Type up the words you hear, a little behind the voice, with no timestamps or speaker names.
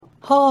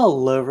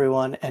Hello,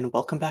 everyone, and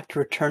welcome back to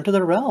Return to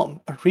the Realm,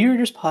 a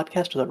rereaders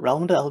podcast of the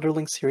Realm of the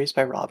Elderling series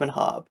by Robin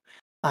Hobb.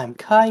 I'm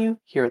Caillou,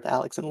 here with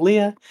Alex and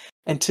Leah,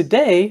 and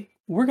today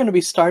we're going to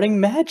be starting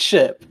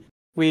Madship.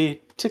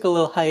 We took a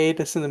little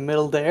hiatus in the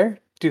middle there,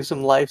 do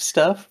some life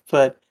stuff,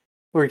 but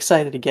we're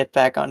excited to get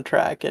back on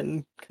track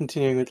and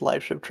continuing with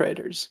Life Ship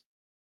Traders.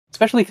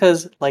 Especially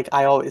because, like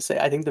I always say,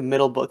 I think the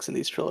middle books in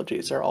these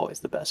trilogies are always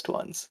the best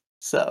ones.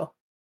 So,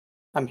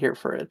 I'm here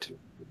for it.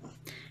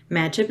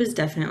 Madship is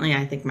definitely,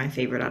 I think, my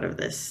favorite out of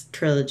this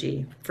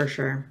trilogy, for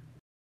sure.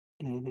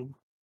 Mm-hmm.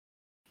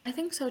 I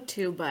think so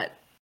too, but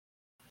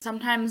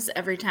sometimes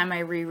every time I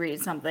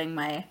reread something,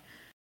 my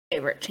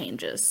favorite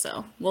changes,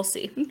 so we'll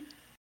see.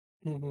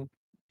 Mm-hmm.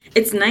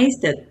 It's nice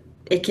that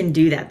it can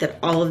do that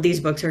all of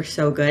these books are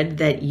so good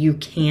that you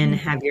can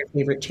have your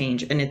favorite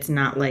change, and it's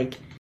not like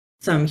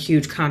some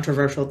huge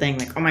controversial thing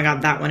like, oh my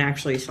god, that one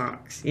actually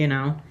sucks, you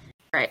know?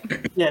 Right.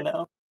 Yeah,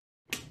 no.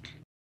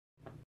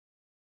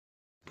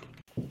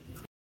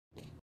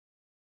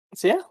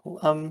 So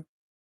yeah,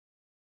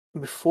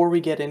 before we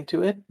get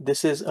into it,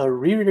 this is a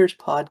rereaders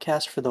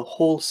podcast for the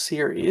whole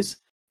series,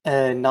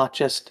 and not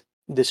just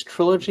this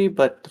trilogy,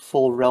 but the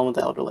full Realm of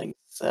the Elderlings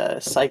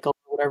cycle,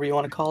 whatever you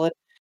want to call it.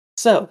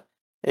 So,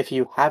 if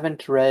you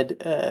haven't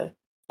read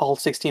all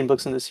 16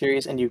 books in the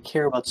series and you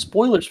care about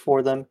spoilers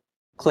for them,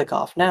 click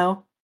off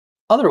now.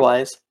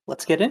 Otherwise,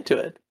 let's get into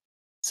it.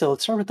 So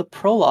let's start with the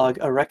prologue,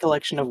 A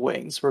Recollection of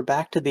Wings. We're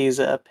back to these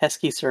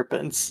pesky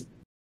serpents.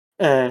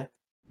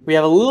 We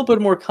have a little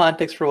bit more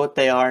context for what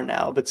they are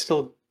now, but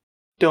still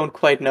don't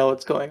quite know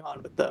what's going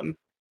on with them.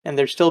 And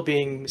they're still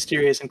being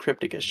mysterious and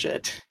cryptic as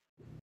shit.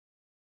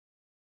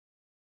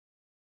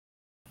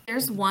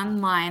 There's one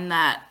line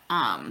that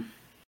I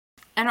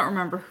don't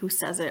remember who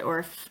says it or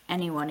if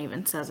anyone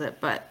even says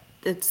it, but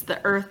it's the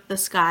earth, the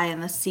sky,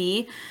 and the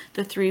sea,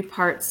 the three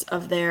parts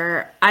of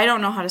their, I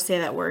don't know how to say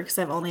that word because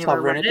I've only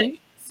ever read it.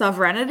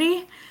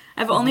 Sovereignty?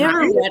 I've only ever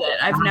read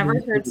it. I've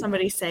never heard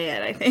somebody say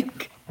it, I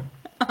think.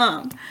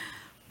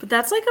 But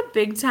that's like a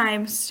big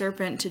time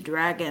serpent to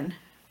dragon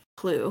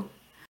clue.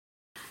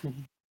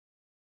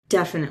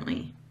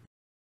 Definitely.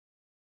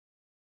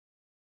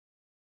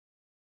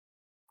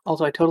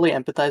 Also, I totally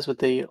empathize with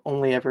the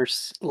only ever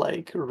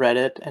like read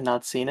it and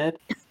not seen it.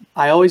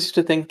 I always used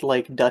to think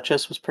like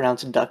Duchess was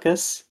pronounced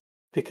Duckus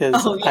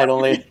because I'd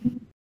only.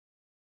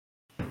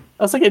 I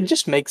was like, it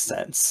just makes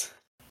sense.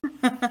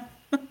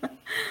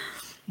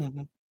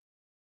 Mm-hmm.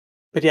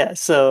 But yeah,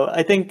 so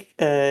I think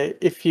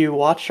if you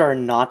watched our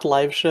not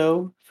live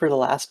show for the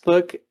last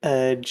book,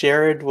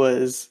 Jared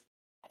was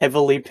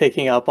heavily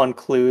picking up on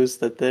clues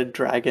that the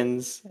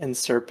dragons and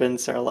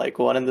serpents are like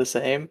one and the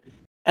same.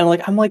 And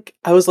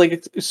I was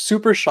like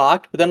super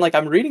shocked, but then like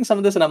I'm reading some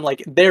of this and I'm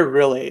like, they're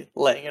really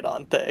laying it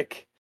on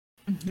thick.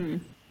 Mm-hmm.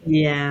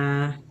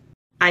 Yeah.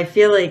 I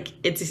feel like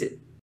it's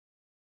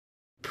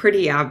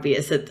pretty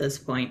obvious at this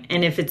point.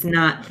 And if it's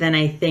not, then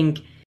I think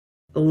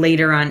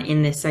later on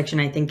in this section,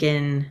 I think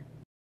in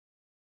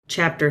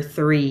chapter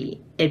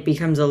 3, it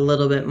becomes a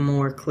little bit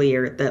more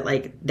clear that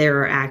like there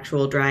are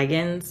actual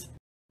dragons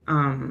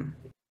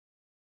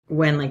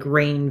when like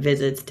Rain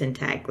visits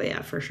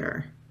Tintaglia for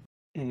sure.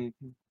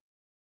 Mm-hmm.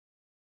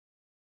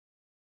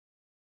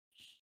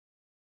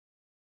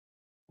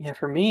 Yeah,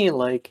 for me,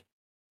 like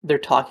they're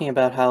talking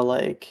about how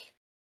like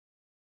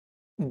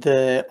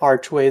the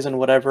archways and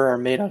whatever are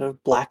made out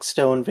of black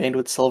stone veined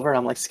with silver, and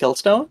I'm like,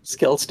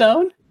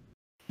 skillstone.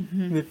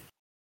 Mm-hmm.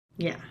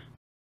 Yeah.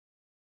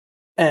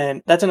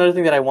 And that's another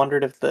thing that I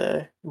wondered if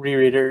the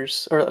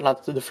rereaders, or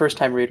not the first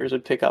time readers,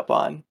 would pick up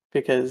on,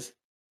 because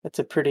that's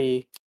a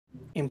pretty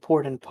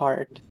important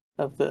part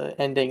of the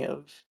ending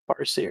of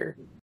Farseer.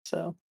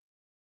 So,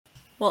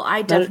 well,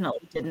 I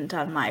definitely didn't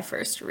on my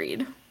first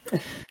read.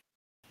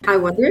 I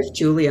wonder if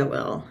Julia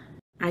will.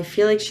 I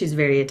feel like she's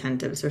very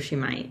attentive, so she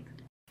might.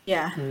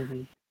 Yeah.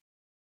 Mm-hmm.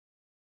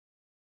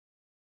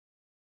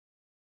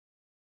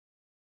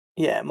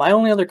 Yeah, my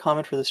only other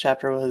comment for this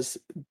chapter was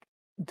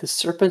the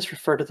serpents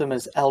refer to them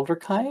as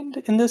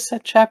elderkind in this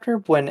chapter,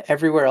 when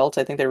everywhere else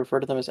I think they refer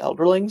to them as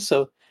elderlings.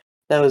 So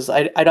that was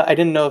I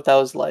didn't know if that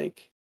was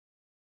like,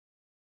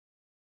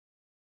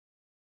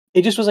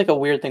 it just was like a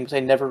weird thing because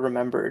I never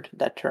remembered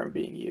that term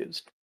being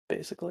used,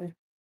 basically.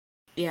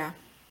 Yeah,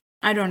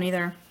 I don't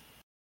either.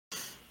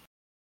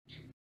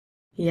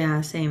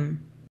 Yeah,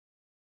 same.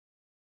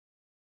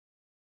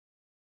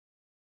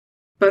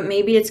 But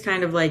maybe it's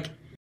kind of like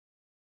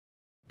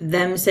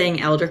them saying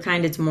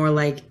elderkind, it's more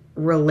like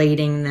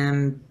relating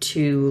them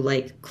to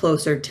like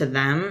closer to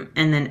them,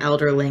 and then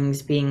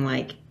elderlings being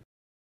like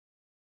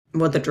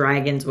what the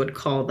dragons would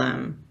call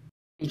them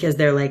because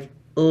they're like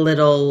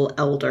little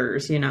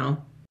elders, you know?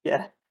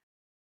 Yeah.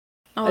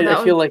 Oh,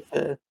 I feel like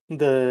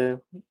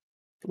the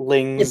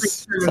lings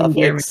like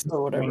suffix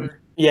or whatever.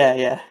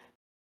 Yeah.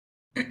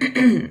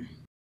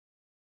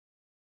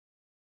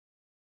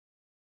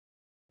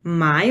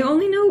 My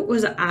only note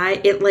was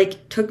it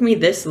like took me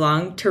this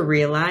long to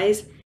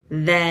realize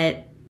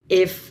that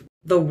if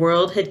the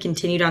world had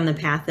continued on the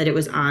path that it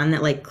was on,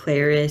 that like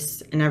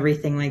Clarice and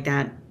everything like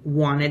that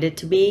wanted it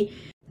to be,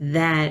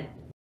 that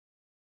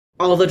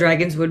all the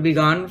dragons would be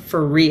gone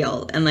for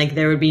real and like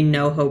there would be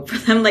no hope for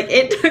them. Like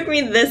it took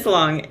me this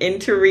long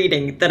into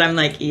reading that I'm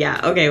like, yeah,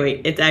 okay,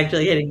 wait, it's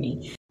actually hitting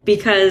me.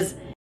 Because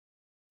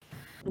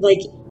like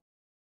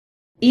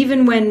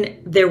even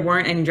when there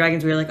weren't any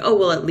dragons, we were like, oh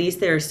well, at least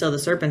there are still the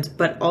serpents,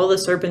 but all the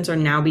serpents are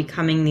now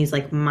becoming these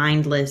like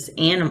mindless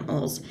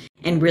animals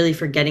and really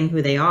forgetting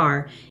who they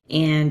are.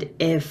 And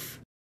if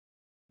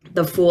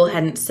the fool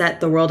hadn't set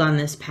the world on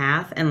this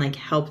path and like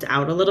helped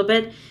out a little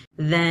bit,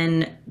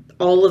 then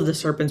all of the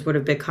serpents would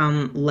have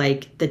become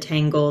like the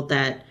tangle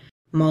that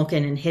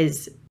Malkin and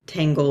his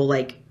tangle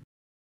like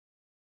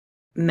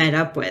met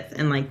up with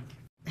and like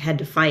had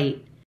to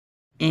fight,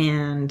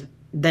 and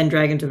then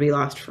dragons would be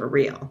lost for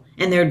real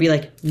and there would be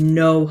like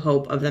no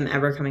hope of them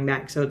ever coming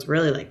back. So it's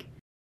really like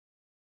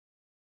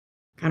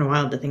kind of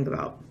wild to think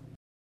about.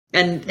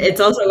 And it's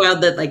also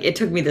wild that like it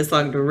took me this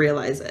long to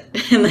realize it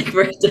and like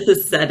for it to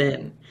set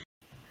in.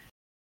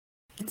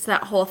 It's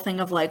that whole thing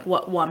of like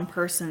what one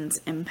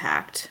person's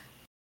impact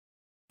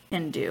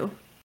can do.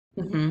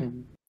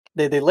 Mm-hmm.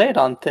 They lay it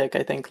on thick,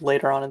 I think,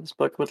 later on in this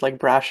book with like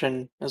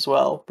Brashen as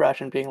well.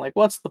 Brashen being like,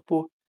 "What's the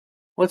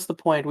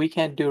point? We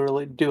can't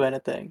really do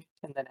anything."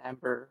 And then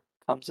Amber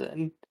comes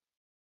in.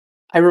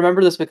 I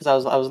remember this because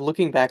I was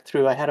looking back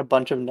through. I had a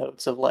bunch of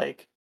notes of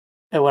like,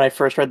 and when I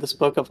first read this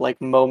book, of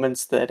like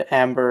moments that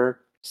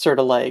Amber sort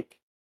of like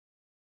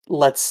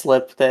lets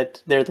slip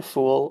that they're the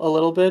fool a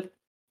little bit,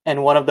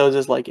 and one of those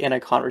is like in a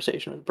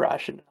conversation with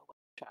Brashen.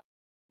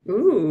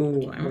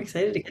 Ooh, I'm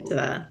excited to get to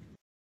that.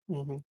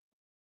 Mm-hmm.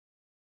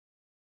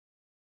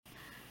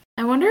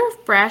 I wonder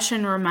if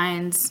Brashen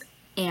reminds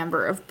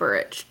Amber of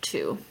Burrich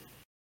too.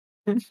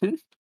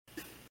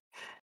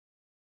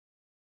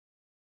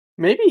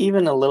 Maybe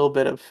even a little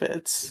bit of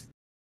Fitz.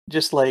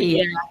 Just like,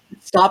 Yeah.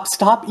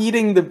 stop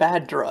eating the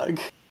bad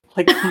drug.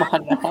 Like, come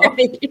on now.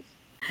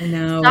 I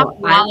know. Stop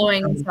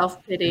wallowing in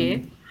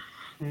self-pity.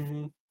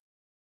 Mm-hmm.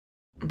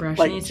 Brush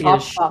Like, needs to get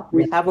a stop.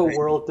 We have a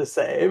world to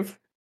save.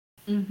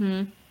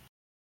 Mm-hmm.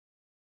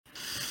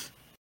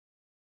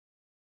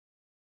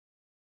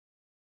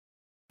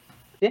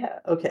 Yeah,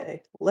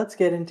 okay. Let's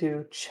get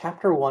into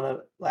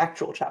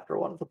actual chapter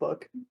one of the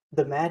book.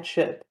 The Mad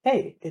Ship.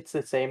 Hey, it's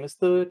the same as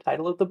the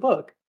title of the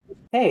book.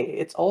 Hey,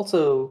 it's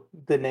also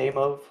the name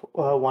of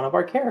one of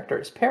our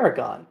characters,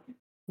 Paragon.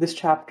 This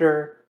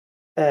chapter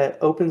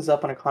opens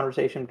up on a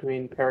conversation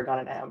between Paragon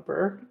and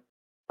Amber.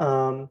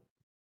 And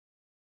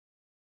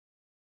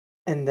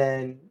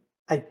then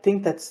I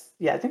think that's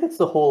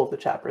the whole of the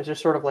chapter. It's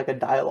just sort of like a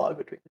dialogue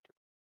between the two.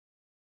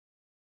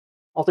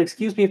 Also,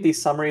 excuse me if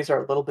these summaries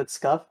are a little bit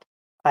scuffed.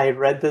 I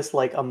read this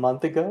like a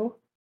month ago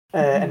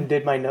and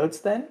did my notes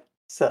then,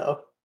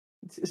 so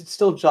it's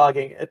still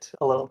jogging it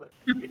a little bit.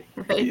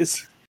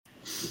 Right.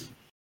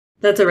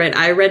 That's all right.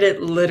 I read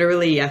it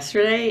literally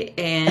yesterday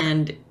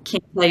and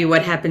can't tell you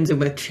what happens in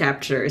which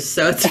chapters,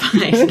 so it's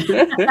fine.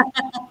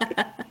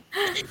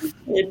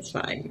 It's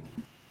fine.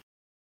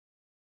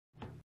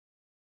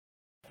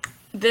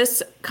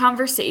 This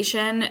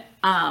conversation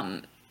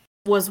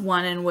was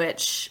one in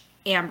which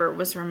Amber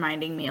was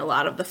reminding me a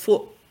lot of the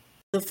fool,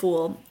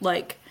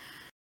 like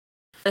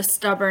the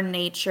stubborn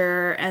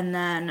nature, and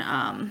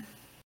then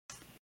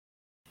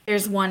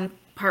there's one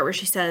part where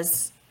she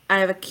says, I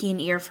have a keen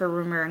ear for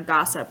rumor and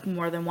gossip.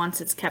 More than once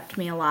it's kept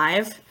me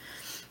alive.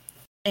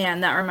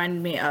 And that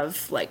reminded me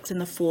of like in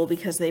the Fool,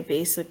 because they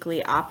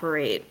basically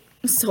operate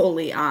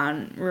solely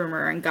on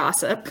rumor and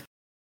gossip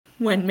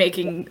when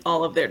making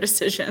all of their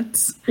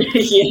decisions.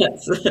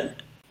 Yes.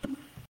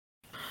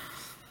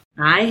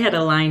 I had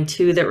a line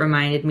too that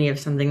reminded me of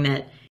something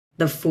that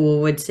the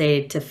Fool would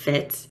say to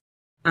Fitz.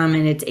 And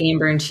it's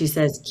Amber, and she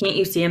says, "Can't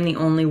you see I'm the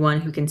only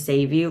one who can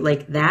save you?"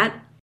 Like that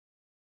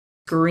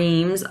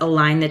screams a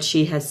line that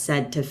she has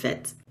said to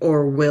Fitz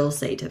or will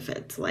say to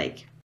Fitz.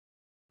 Like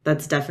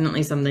that's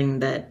definitely something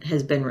that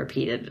has been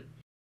repeated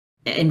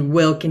and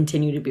will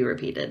continue to be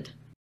repeated.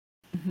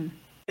 Mm-hmm.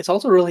 It's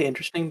also really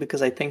interesting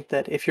because I think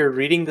that if you're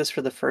reading this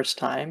for the first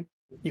time,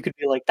 you could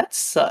be like, that's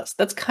sus.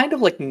 That's kind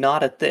of like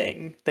not a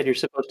thing that you're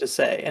supposed to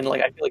say. And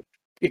like I feel like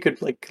it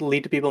could like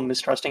lead to people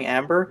mistrusting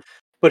Amber.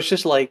 But it's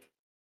just like,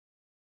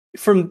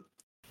 from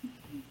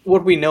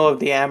what we know of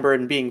the Amber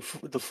and being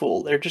the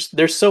Fool,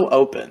 they're so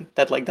open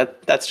that like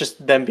that's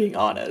just them being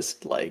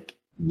honest. Like,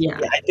 yeah,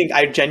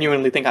 I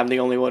genuinely think I'm the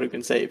only one who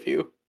can save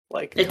you.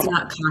 Like, it's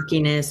not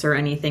cockiness or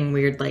anything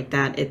weird like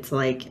that. It's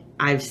like,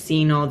 I've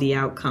seen all the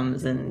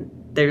outcomes and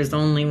there's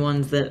only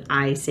ones that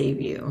I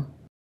save you.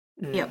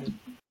 Mm-hmm. Yep.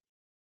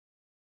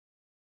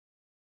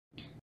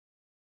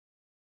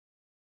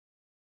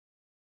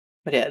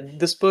 But yeah,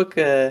 this book,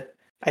 I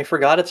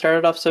forgot it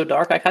started off so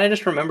dark. I kind of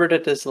just remembered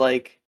it as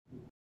like,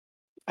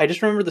 I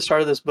just remember the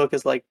start of this book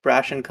as like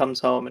Brashen comes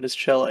home and is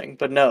chilling.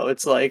 But no,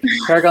 it's like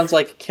Paragon's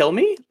like, kill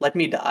me? Let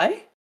me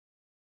die?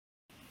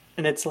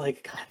 And it's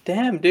like, God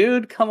damn,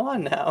 dude, come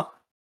on now.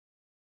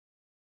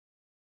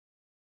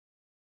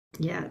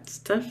 Yeah, it's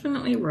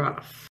definitely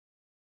rough.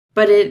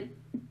 But it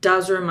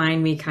does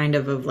remind me kind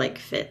of like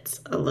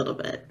Fitz a little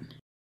bit.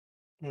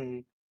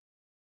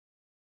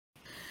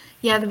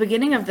 Yeah, the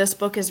beginning of this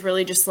book is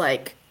really just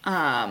like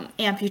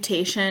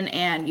amputation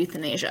and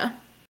euthanasia.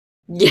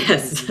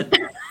 Yes.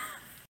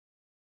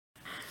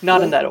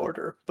 Not in that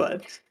order,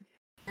 but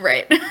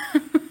Right.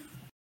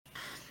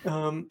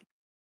 and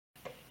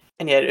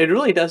yeah, it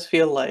really does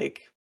feel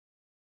like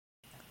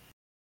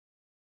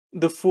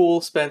the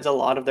fool spends a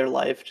lot of their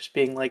life just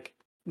being like,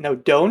 no,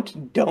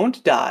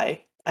 don't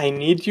die. I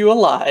need you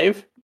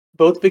alive,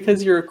 both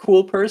because you're a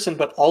cool person,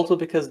 but also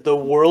because the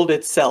world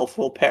itself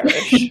will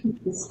perish.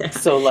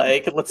 So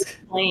like, let's.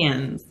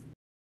 Plans.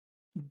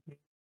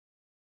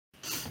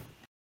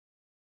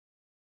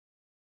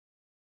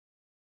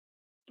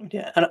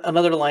 Yeah,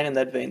 another line in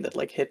that vein that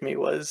like hit me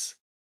was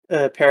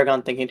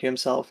Paragon thinking to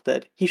himself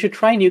that he should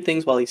try new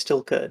things while he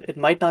still could. It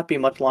might not be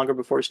much longer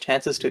before his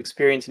chances to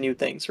experience new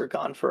things are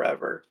gone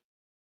forever.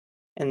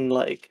 And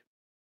like,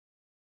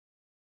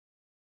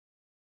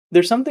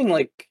 there's something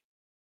like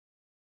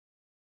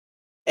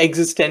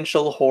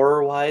existential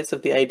horror wise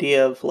of the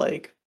idea of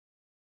like,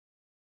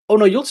 oh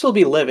no, you'll still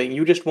be living,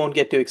 you just won't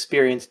get to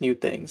experience new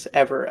things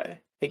ever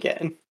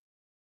again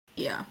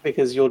Yeah.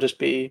 because you'll just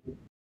be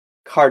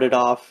carted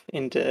off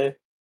into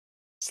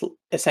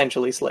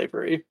essentially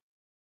slavery.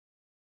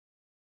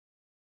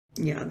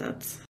 Yeah,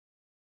 that's.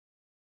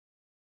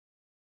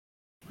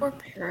 Or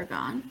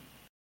Paragon.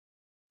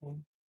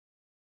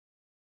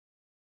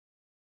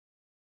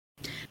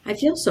 I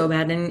feel so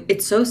bad, and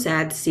it's so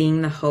sad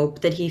seeing the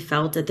hope that he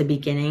felt at the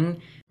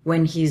beginning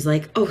when he's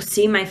like, "Oh,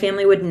 see, my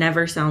family would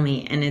never sell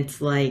me," and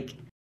it's like,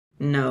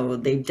 no,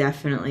 they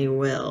definitely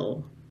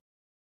will.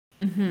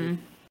 Mm-hmm.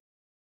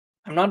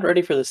 I'm not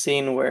ready for the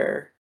scene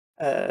where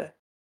uh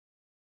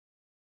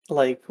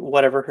like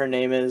whatever her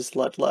name is,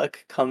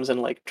 Ludluck, comes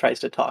and like tries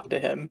to talk to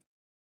him.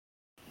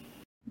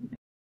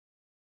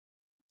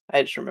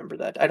 I just remember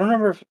that. I don't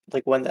remember if,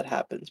 like when that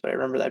happens, but I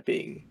remember that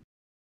being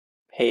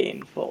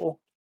painful.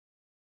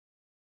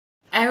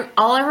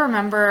 All I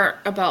remember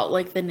about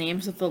like the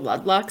names of the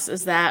Ludlucks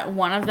is that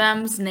one of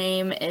them's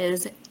name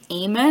is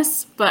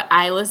Amos, but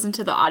I listened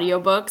to the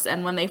audiobooks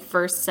and when they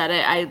first said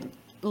it, I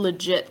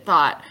legit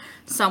thought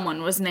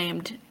someone was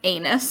named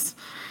Anus.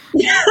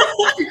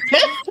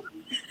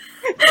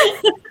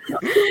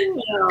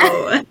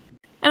 No.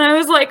 And I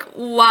was like,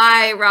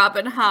 why,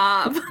 Robin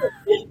Hobb?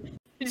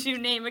 Did you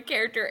name a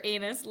character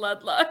Anus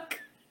Ludluck?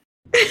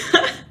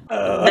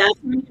 That's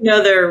when you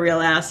know they're a real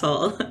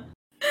asshole.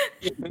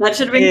 That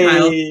should have been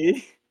Kyle.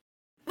 Hey.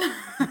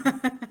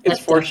 It's That's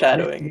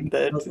foreshadowing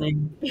definitely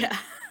that Yeah.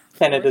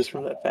 Canada's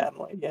from that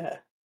family, yeah.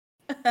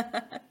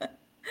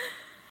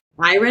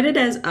 I read it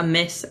as a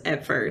miss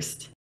at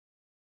first.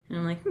 And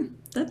I'm like,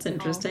 that's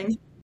interesting.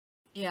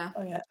 Yeah.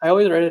 Oh yeah. I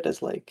always read it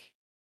as like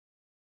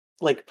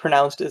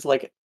pronounced as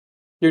like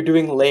you're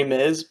doing Les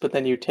Mis, but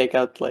then you take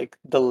out like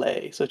the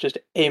lay, so it's just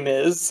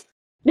Amiz.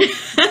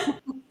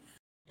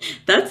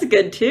 That's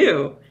good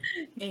too.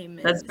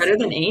 Amos. That's better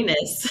than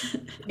anus.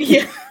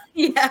 Yeah.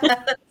 Yeah.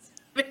 That's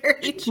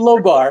very true.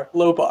 Low bar,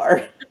 low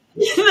bar.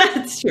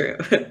 That's true.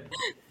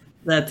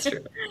 That's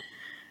true.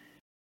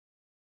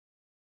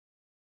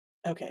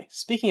 Okay,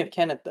 speaking of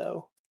Kenneth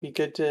though, be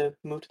good to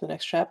move to the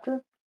next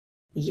chapter?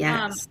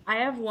 Yes. I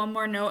have one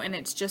more note, and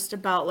it's just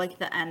about like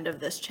the end of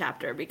this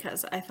chapter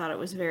because I thought it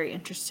was very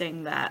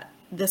interesting that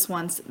this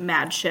one's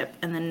Mad Ship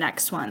and the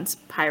next one's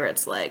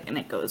Pirate's Leg, and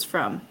it goes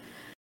from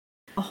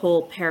a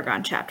whole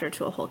Paragon chapter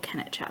to a whole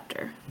Kennet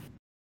chapter.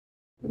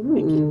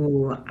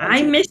 Ooh,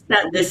 I missed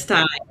that this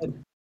time.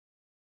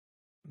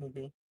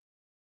 Mm-hmm.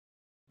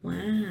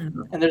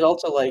 Wow. And there's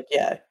also like,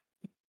 yeah,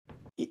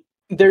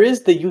 there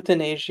is the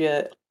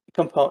euthanasia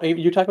component.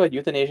 You talk about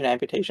euthanasia and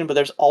amputation, but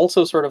there's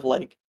also sort of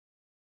like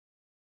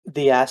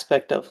the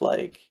aspect of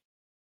like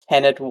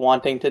Kenneth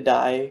wanting to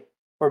die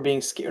or being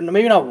scared.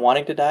 Maybe not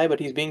wanting to die, but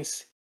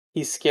he's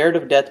scared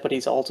of death, but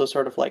he's also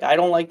sort of like, I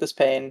don't like this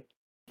pain.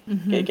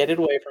 Okay, get it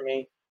away from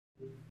me.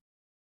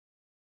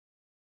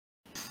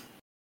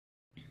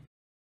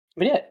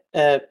 But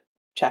yeah,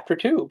 chapter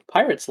 2,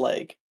 Pirate's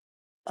Leg.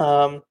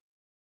 The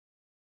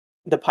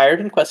pirate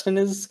in question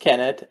is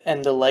Kenneth,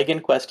 and the leg in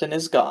question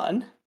is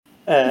gone.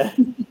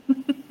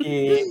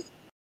 He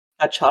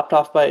got chomped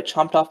off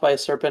by a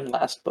serpent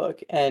last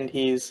book, and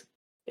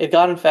it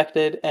got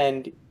infected,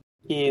 and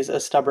he's a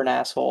stubborn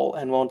asshole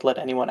and won't let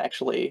anyone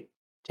actually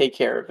take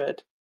care of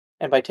it.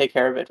 And by take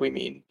care of it, we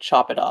mean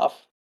chop it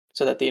off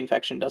so that the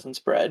infection doesn't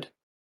spread.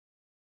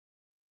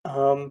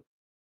 And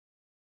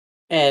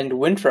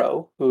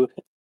Wintro, who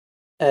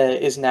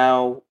is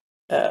now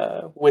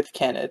with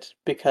Kenneth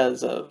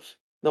because of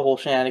the whole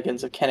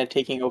shenanigans of Kenneth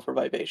taking over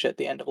Vivacia at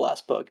the end of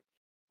last book,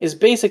 is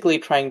basically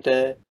trying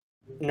to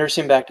nurse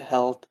him back to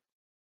health,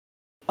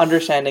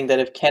 understanding that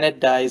if Kenneth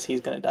dies, he's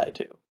going to die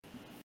too.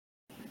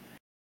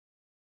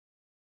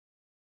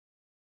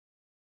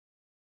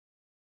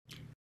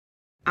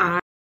 I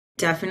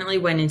definitely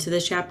went into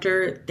this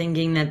chapter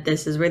thinking that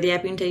this is where the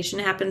amputation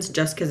happens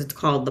just because it's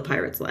called the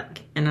Pirate's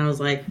Leg. And I was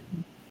like,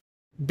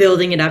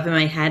 building it up in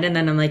my head, and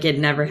then I'm like, it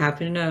never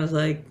happened. And I was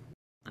like,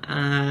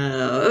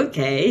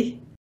 okay.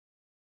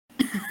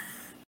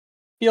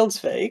 Feels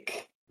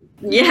fake.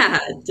 Yeah,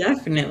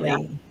 definitely. Yeah.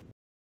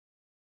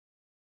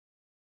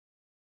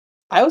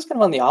 I was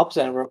kind of on the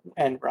opposite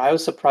end where I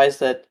was surprised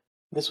that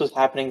this was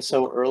happening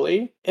so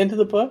early into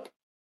the book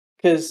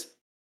because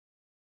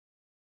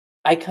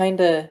I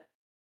kind of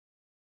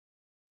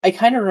I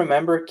kind of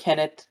remember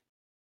Kenneth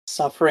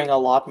suffering a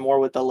lot more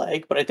with the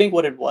leg, but I think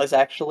what it was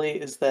actually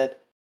is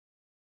that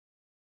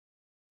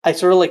I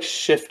sort of like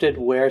shifted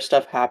where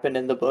stuff happened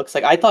in the books.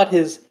 Like I thought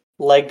his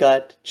leg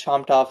got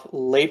chomped off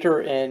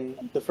later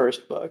in the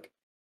first book,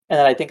 and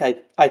then I think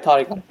I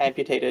thought it got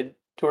amputated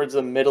towards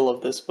the middle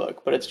of this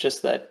book, but it's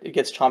just that it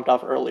gets chomped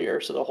off earlier,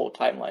 so the whole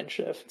timeline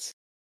shifts.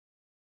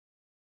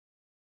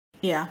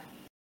 Yeah.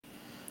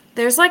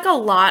 There's like a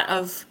lot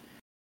of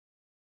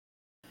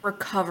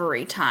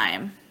recovery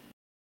time.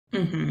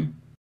 Mm-hmm.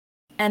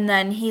 And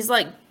then he's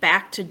like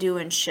back to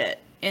doing shit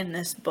in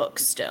this book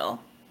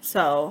still.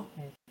 So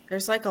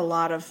there's like a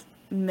lot of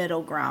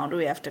middle ground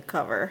we have to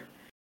cover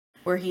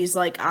where he's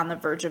like on the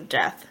verge of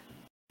death.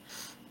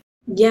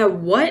 Yeah,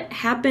 what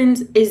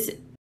happens is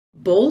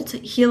Bolt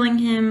healing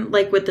him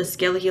like with the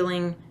skill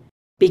healing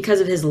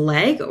because of his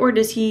leg, or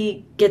does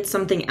he get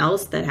something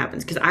else that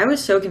happens? Because I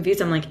was so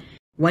confused. I'm like,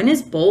 when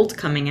is Bolt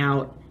coming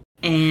out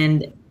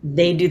and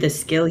they do the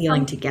skill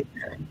healing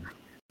together?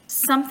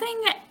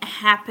 Something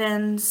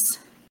happens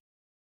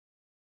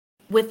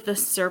with the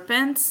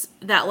serpents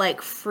that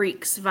like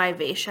freaks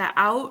Vivacia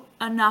out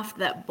enough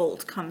that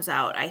Bolt comes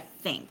out, I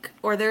think.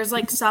 Or there's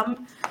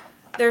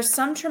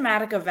some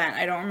traumatic event.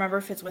 I don't remember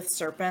if it's with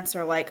serpents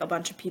or like a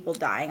bunch of people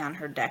dying on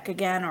her deck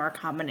again or a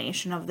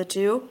combination of the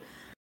two.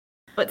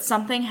 But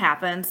something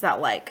happens that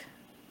like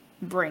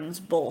brings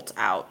Bolt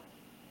out.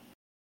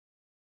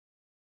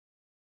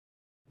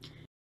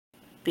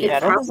 Yeah, I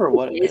don't remember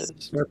what it is.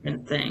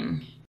 Serpent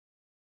thing.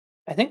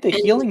 I think the And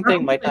healing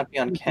thing might probably not be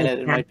on Kenneth,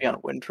 it might be on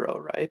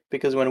Wintrow, right?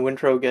 Because when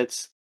Wintrow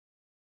gets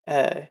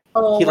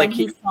when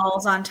he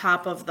falls on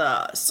top of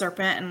the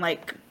serpent and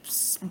like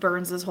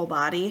burns his whole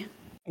body.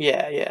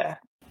 Yeah.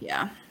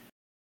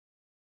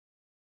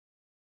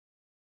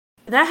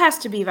 That has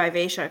to be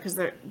Vivacia because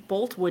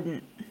Bolt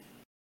wouldn't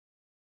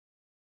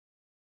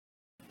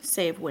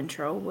save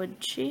Wintrow,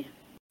 would she?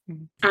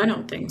 I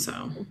don't think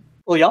so.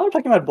 Well, y'all are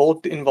talking about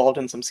Bolt involved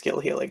in some skill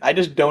healing. I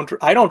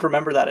don't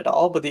remember that at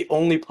all, but the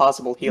only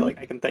possible healing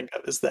I can think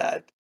of is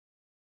that.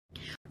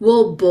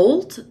 Well,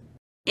 Bolt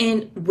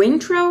and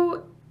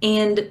Wintrow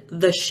and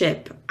the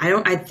ship.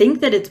 I think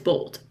that it's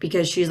Bolt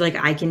because she's like,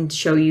 I can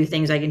show you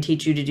things, I can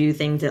teach you to do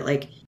things that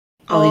like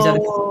all these other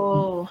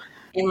people.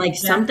 And like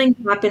something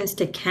happens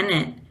to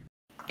Kenneth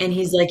and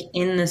he's like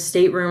in the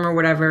stateroom or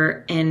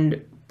whatever,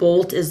 and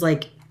Bolt is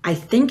like, I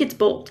think it's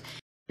Bolt.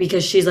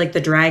 Because she's like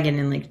the dragon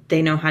and like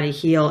they know how to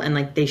heal and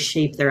like they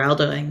shape their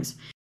elderlings.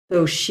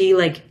 So she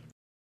like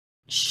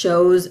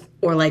shows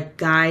or like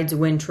guides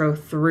Wintrow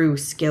through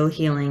skill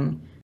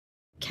healing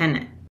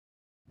Kenneth.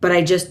 But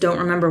I just don't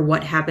remember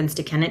what happens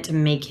to Kenneth to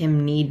make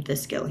him need the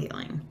skill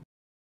healing.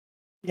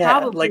 Yeah,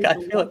 probably like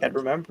I feel like I'd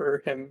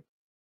remember him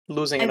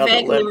losing another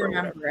limb. I vaguely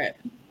remember it.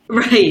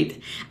 Right.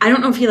 I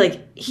don't know if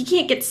he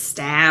can't get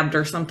stabbed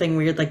or something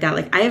weird like that.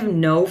 Like I have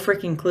no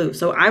freaking clue.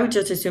 So I was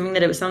just assuming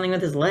that it was something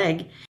with his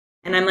leg.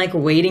 And I'm like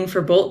waiting for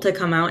Bolt to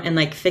come out and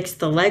like fix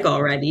the leg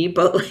already,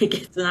 but like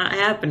it's not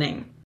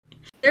happening.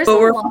 But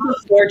we're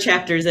 4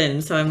 chapters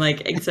in, so I'm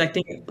like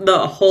expecting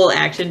the whole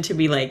action to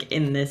be like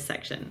in this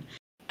section.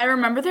 I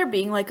remember there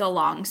being like a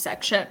long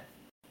section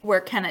where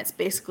Kenneth's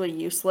basically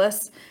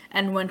useless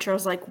and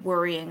Wintrow's like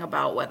worrying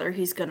about whether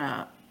he's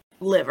gonna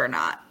live or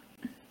not.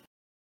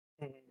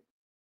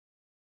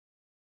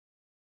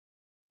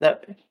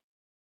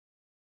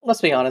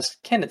 Let's be honest,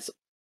 Kenneth's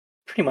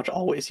pretty much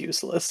always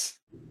useless.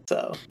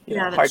 So,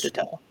 hard to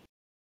tell.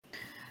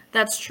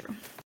 That's true.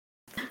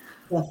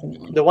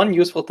 Definitely. The one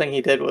useful thing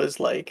he did was,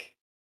 like,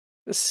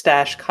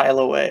 stash Kyle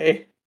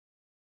away.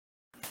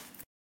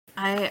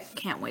 I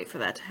can't wait for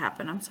that to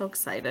happen. I'm so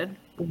excited.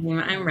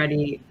 I'm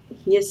ready.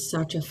 He is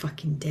such a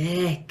fucking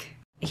dick.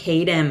 I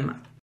hate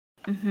him.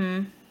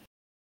 Mm-hmm.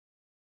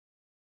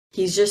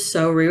 He's just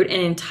so rude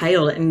and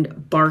entitled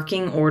and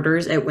barking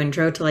orders at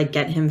Wintrow to, like,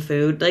 get him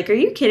food. Like, are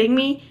you kidding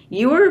me?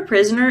 You are a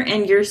prisoner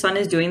and your son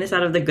is doing this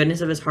out of the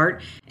goodness of his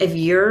heart. If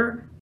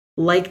you're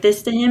like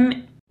this to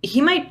him, he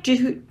might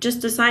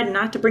just decide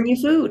not to bring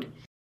you food.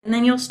 And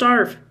then you'll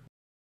starve.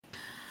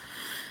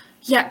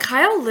 Yeah,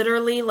 Kyle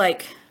literally,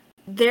 like,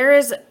 there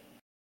is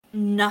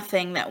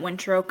nothing that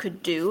Wintrow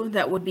could do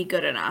that would be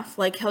good enough.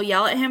 Like, he'll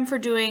yell at him for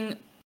doing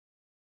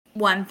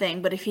one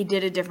thing, but if he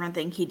did a different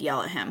thing, he'd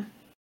yell at him.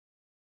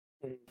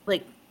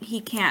 Like,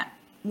 Wintrow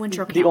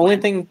can't The only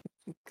thing,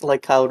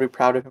 like, Kyle would be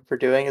proud of him for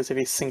doing is if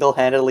he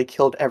single-handedly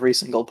killed every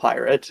single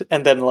pirate,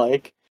 and then,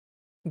 like,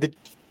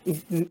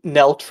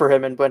 knelt for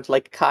him and went,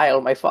 like,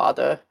 Kyle, my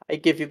father, I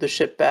give you the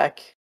ship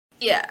back.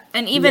 Yeah,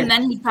 and even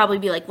then he'd probably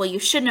be like, well, you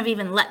shouldn't have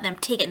even let them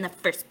take it in the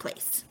first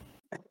place.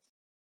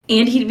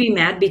 And he'd be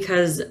mad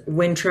because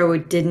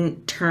Wintrow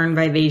didn't turn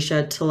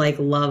Vivacia to, like,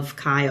 love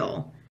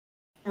Kyle.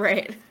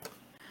 Right.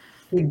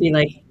 He'd be,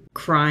 like,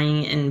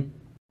 crying and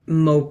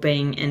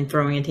moping and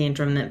throwing a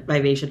tantrum that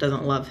Vivacia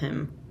doesn't love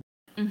him.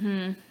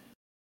 Mm-hmm.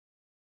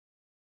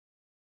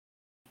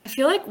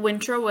 feel like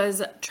Wintra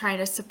was trying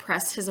to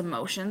suppress his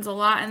emotions a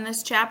lot in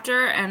this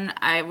chapter, and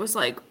I was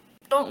like,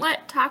 don't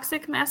let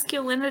toxic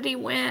masculinity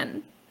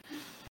win.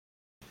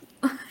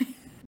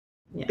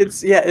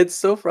 It's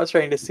so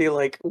frustrating to see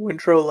like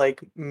Wintro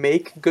like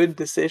make good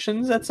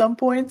decisions at some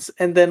points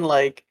and then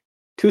like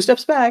 2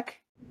 steps back.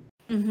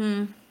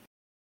 Mm-hmm.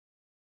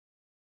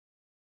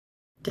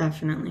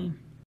 Definitely.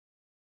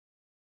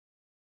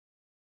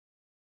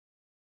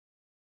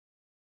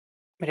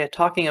 But yeah,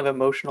 talking of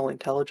emotional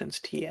intelligence,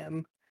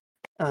 TM.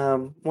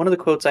 One of the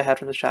quotes I had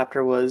from the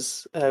chapter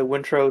was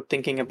Wintro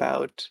thinking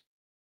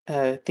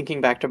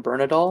back to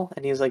Bernadal,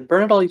 and he's like,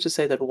 Bernadal used to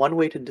say that one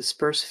way to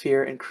disperse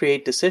fear and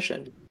create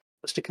decision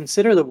was to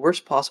consider the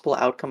worst possible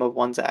outcome of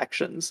one's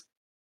actions.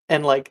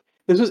 And like,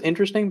 this was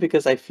interesting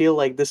because I feel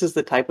like this is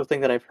the type of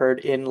thing that I've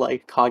heard in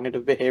like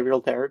cognitive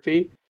behavioral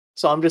therapy.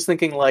 So I'm just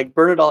thinking like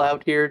Bernadal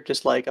out here,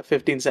 just like a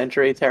 15th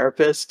century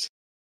therapist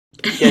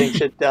getting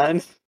shit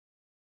done.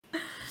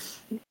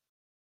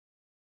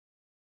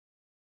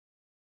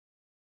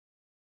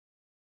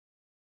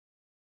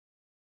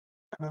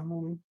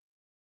 Um,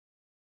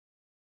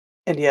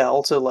 and yeah,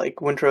 also like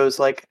Wintrow's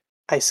like,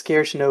 I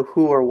scarce know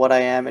who or what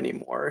I am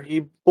anymore.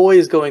 He boy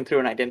is going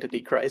through an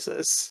identity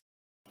crisis.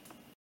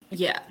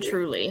 Yeah,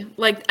 truly.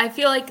 Like, I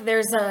feel like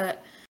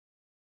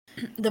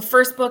the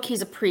first book,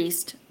 he's a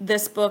priest.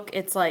 This book,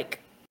 it's like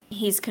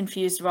he's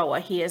confused about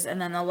what he is.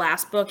 And then the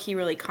last book, he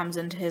really comes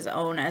into his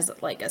own as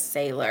like a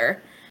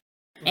sailor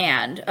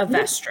and a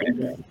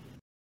vestran.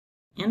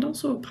 And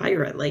also a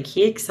pirate. Like,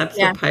 he accepts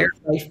the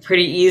pirate life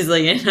pretty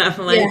easily. And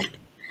I'm like,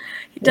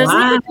 Doesn't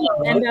wow, he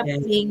end up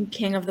being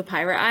king of the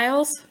Pirate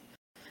Isles?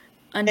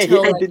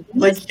 Until him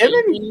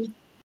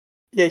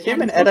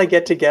and Edda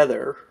get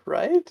together,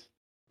 right?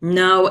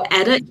 No,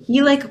 Edda,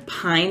 he like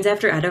pines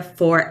after Edda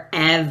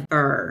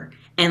forever.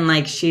 And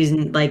like she's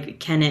like,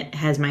 Kenneth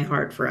has my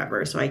heart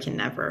forever, so I can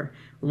never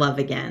love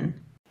again.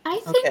 I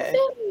think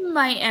they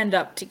might end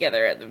up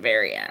together at the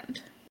very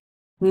end.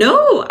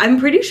 No, I'm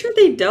pretty sure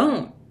they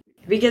don't.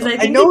 Because I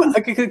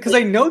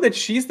know that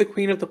she's the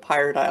queen of the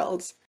Pirate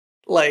Isles.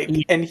 Like,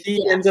 and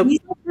he ends up he's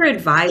her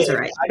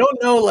advisor. I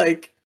don't know,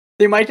 like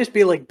they might just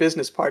be like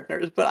business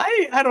partners, but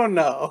I don't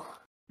know.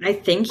 I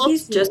think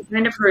he's just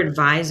kind of her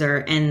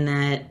advisor, and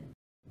that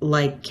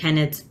like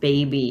Kenneth's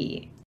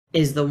baby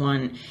is the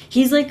one.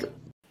 He's like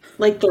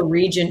the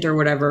regent or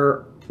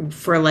whatever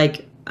for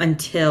like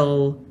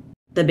until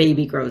the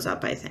baby grows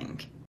up, I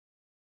think.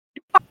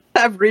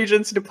 Have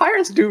regents? Do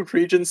pirates do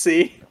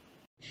regency?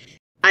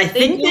 I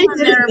think they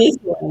did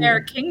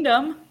their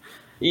kingdom.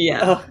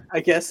 Yeah. I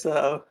guess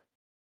so.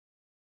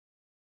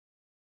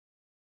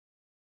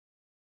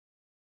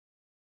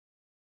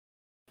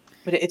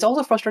 But it's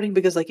also frustrating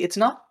because like it's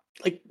not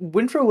like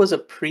Wintro was a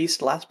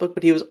priest last book,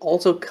 but he was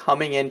also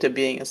coming into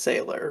being a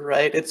sailor,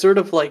 right? It's sort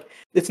of like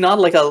it's not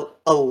like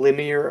a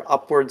linear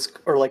upwards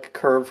or like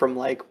curve from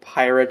like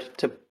pirate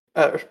to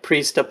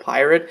priest to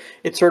pirate.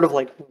 It's sort of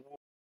like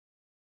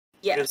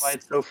which is why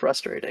it's so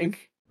frustrating.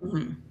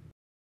 Mm-hmm.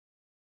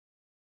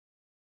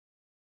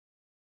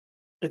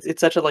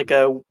 It's such a like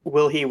a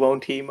will he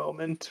won't he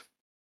moment.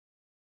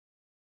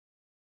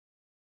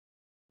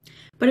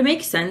 But it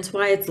makes sense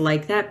why it's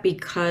like that,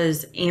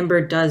 because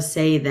Amber does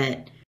say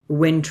that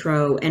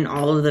Wintro and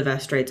all of the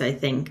Vestrites, I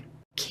think,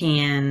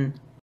 can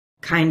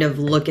kind of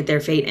look at their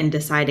fate and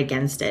decide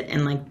against it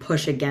and like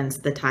push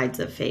against the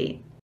tides of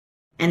fate.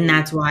 And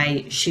that's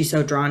why she's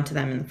so drawn to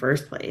them in the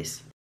first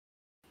place.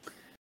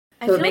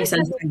 So it makes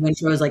sense why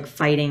Wintro is like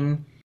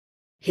fighting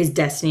his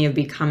destiny of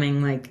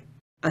becoming like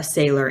a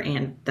sailor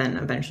and then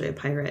eventually a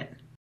pirate.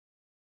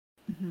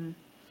 Mm-hmm.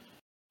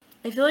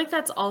 I feel like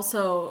that's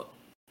also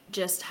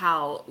just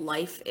how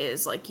life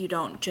is. Like, you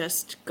don't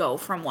just go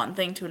from one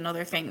thing to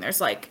another thing. There's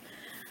like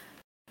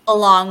a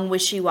long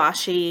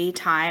wishy-washy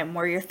time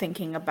where you're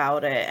thinking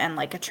about it and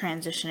like a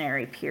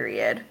transitionary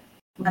period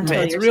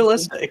until it's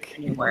realistic.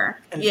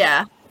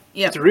 Yeah.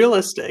 It's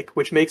realistic,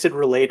 which makes it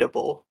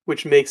relatable,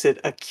 which makes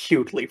it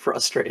acutely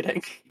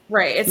frustrating.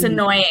 Right. It's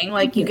annoying.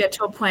 Like, you get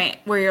to a point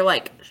where you're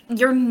like,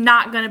 you're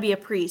not going to be a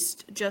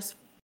priest. Just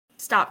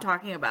stop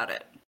talking about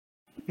it.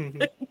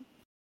 Mm-hmm.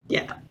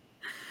 Yeah.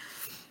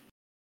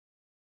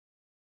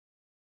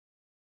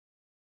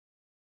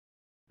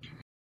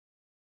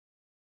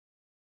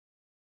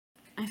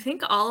 I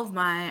think all of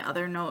my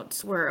other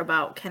notes were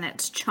about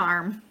Kenneth's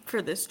charm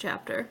for this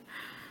chapter.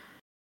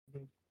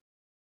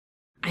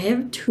 I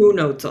have 2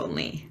 notes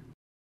only.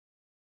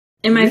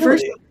 And my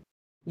first,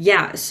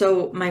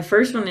 so my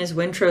first one is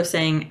Wintro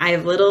saying, I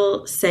have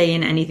little say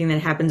in anything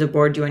that happens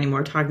aboard you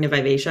anymore, talking to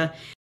Vivacia,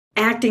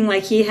 acting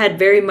like he had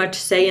very much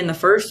say in the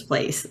first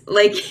place.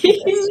 Like,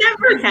 he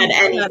never had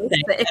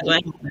anything.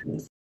 Like,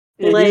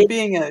 he's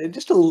being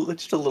just a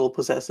little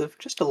possessive,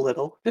 just a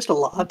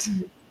lot.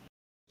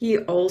 He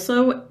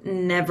also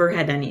never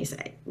had any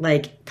say.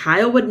 Like,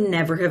 Kyle would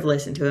never have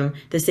listened to him.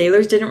 The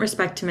sailors didn't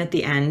respect him at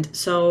the end.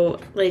 So,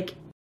 like,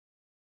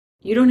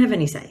 you don't have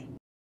any say.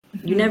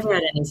 You never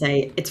had any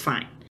say. It's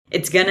fine.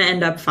 It's going to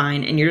end up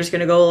fine. And you're just going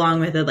to go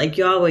along with it like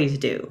you always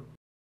do.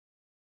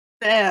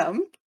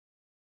 Damn.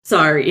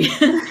 Sorry.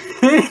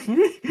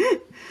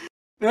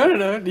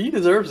 No, he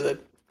deserves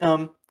it.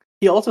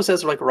 He also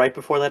says like right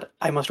before that,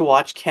 I must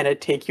watch Kenneth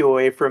take you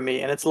away from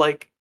me, and it's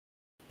like,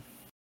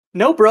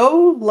 no,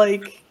 bro,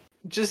 like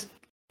just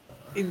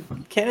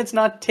Kenneth's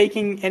not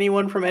taking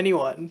anyone from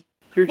anyone.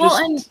 You're Well,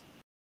 just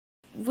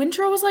and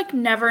Wintrow was like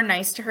never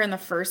nice to her in the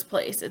first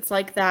place. It's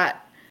like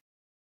that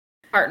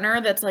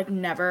partner that's like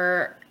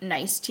never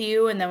nice to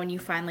you, and then when you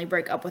finally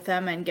break up with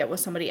them and get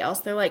with somebody else,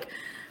 they're like,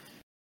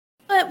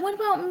 but what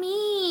about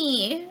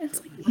me?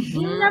 It's like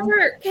you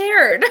never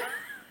cared.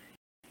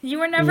 You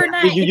were never Yeah.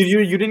 nice.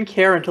 you didn't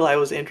care until I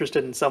was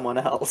interested in someone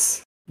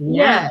else.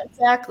 Yeah,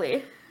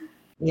 exactly.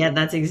 Yeah,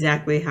 that's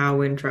exactly how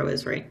Wintrow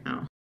is right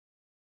now.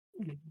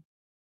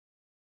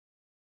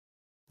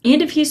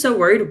 And if he's so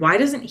worried, why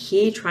doesn't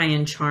he try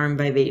and charm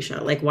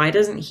Vivacia? Like, why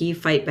doesn't he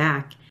fight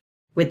back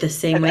with the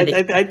same way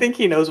that I think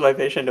he knows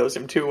Vivacia knows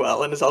him too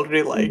well and is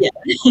already like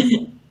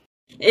it'd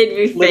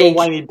be little fake.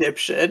 whiny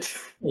dipshit.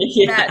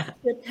 Yeah. That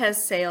ship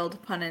has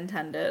sailed, pun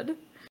intended.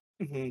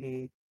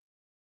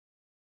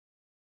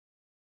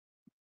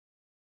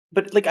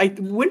 But like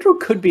Wintrow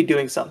could be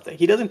doing something.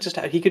 He doesn't just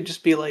have, he could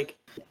just be like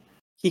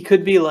he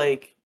could be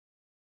like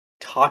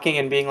talking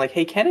and being like,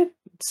 "Hey, Kenneth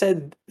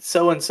said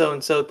so and so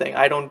and so thing.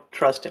 I don't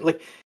trust him."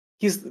 Like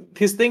he's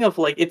his thing of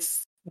like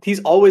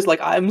he's always like,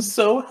 "I'm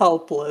so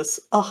helpless."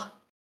 Ugh.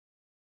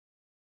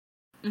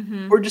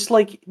 Mm-hmm. Or just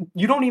like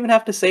you don't even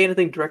have to say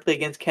anything directly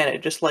against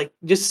Kenneth.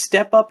 Just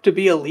step up to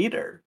be a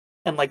leader,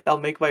 and like that'll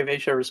make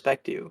Vivacia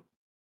respect you.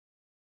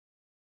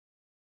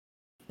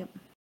 Yep.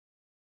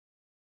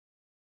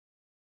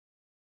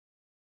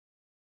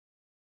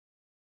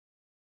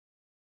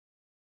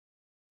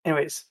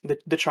 Anyways,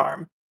 the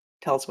charm.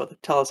 Tell us about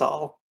it. Tell us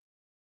all.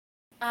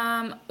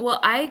 Well,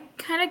 I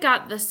kind of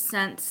got the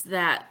sense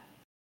that,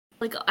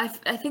 like, I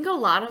think a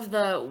lot of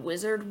the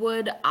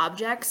Wizardwood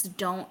objects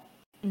don't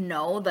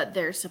know that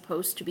they're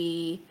supposed to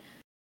be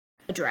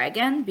a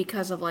dragon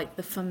because of, like,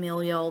 the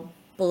familial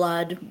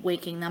blood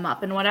waking them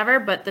up and whatever,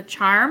 but the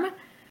charm,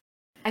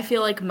 I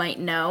feel like, might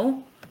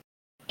know.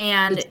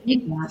 And He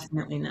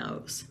definitely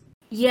knows.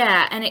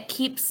 yeah, and it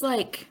keeps,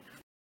 like,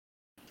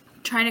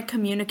 trying to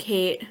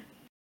communicate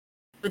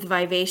with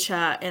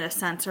Vivacia in a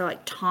sense, or,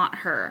 like, taunt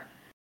her.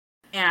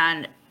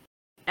 And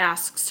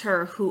asks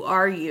her, "Who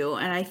are you?"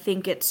 And I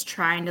think it's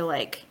trying to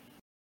like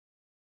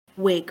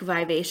wake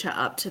Vivacia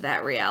up to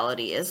that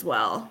reality as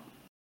well.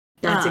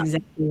 That's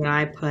exactly what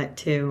I put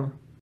too.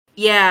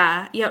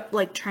 Yeah, yep,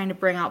 like trying to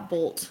bring out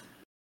Bolt.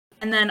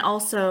 And then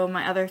also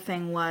my other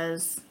thing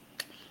was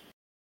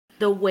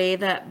the way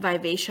that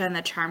Vivacia and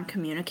the charm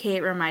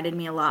communicate reminded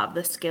me a lot of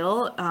the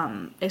skill,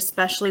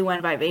 especially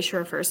when Vivacia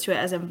refers to it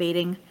as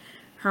invading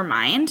her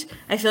mind.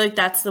 I feel like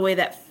that's the way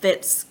that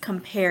Fitz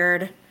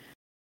compared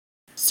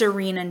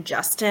Serene and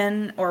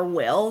Justin or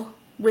Will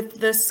with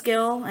this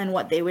skill and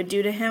what they would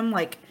do to him,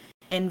 like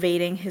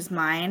invading his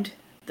mind.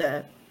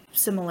 The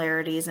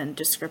similarities and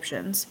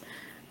descriptions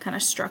kind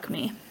of struck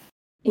me.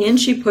 And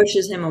she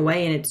pushes him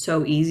away, and it's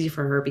so easy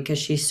for her because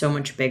she's so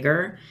much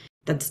bigger.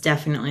 That's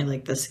definitely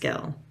like the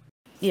skill.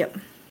 Yep.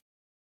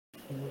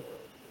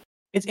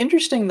 It's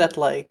interesting that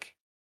like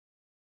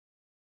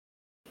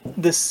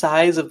the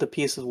size of the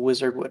piece of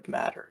wizardwood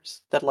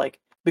matters. That like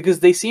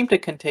because they seem to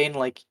contain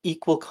like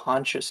equal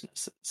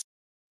consciousnesses.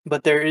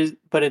 But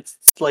it's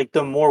like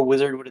the more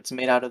wizardwood it's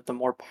made out of, the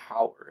more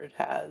power it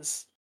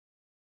has.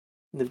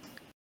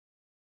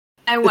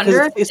 I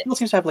wonder Because it still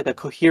seems to have like a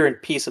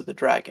coherent piece of the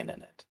dragon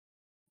in it.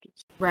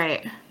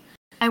 right.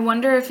 I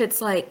wonder if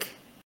it's like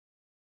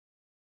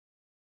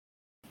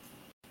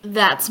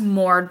that's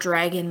more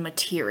dragon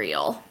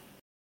material.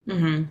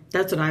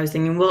 That's what I was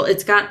thinking. Well,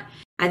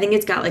 I think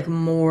it's got like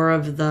more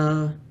of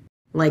the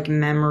like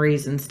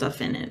memories and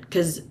stuff in it.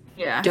 Because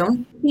Yeah.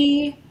 don't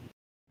the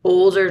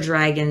older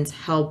dragons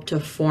help to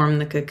form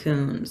the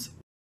cocoons?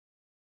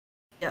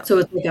 Yep. So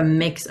it's like a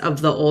mix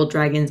of the old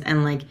dragons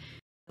and like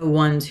the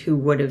ones who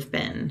would have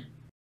been.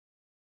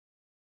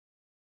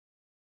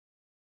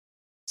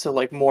 So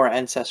like more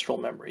ancestral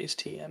memories,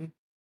 TM.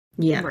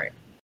 Yeah. Right.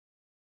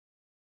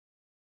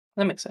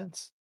 That makes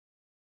sense.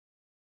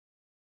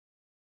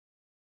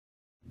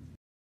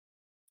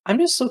 I'm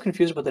just so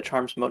confused about the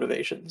charm's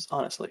motivations,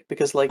 honestly,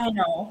 because like I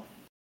know.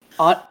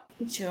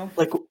 Me too.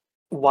 like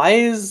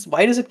why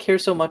does it care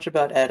so much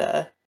about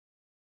Edda?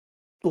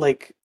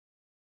 Like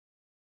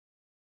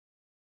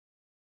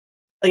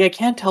I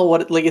can't tell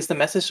what like is the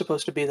message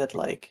supposed to be that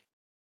like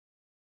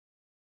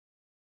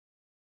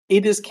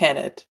it is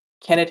Kenneth.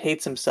 Kenneth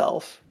hates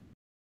himself,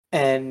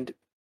 and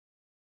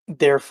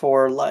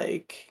therefore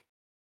like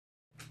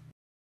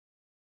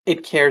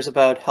it cares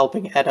about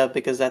helping Edda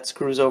because that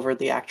screws over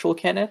the actual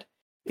Kenneth.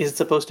 Is it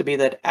supposed to be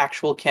that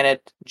actual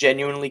Kenneth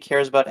genuinely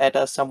cares about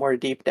Edda somewhere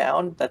deep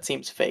down? That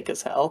seems fake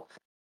as hell.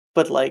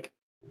 But like,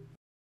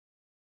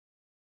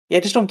 yeah,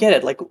 I just don't get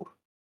it. Like,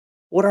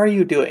 what are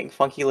you doing,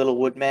 funky little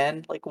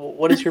woodman? Like,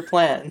 what is your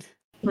plan?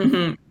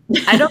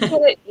 I don't get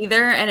it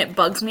either, and it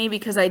bugs me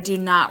because I do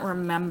not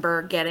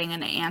remember getting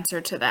an answer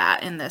to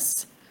that in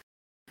this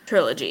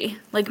trilogy.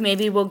 Like,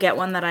 maybe we'll get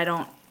one that I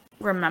don't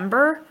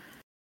remember,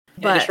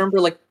 I just But remember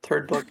like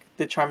third book,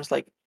 the charm's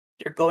like,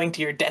 "You're going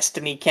to your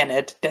destiny,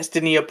 Kenneth.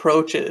 Destiny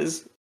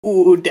approaches.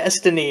 Ooh,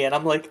 destiny!" And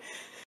I'm like,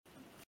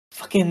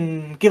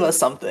 "Fucking give us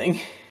something."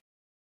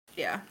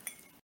 yeah.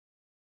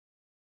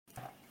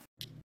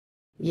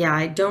 Yeah,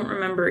 I don't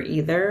remember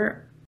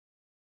either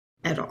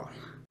at all.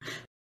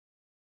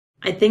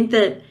 I think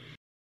that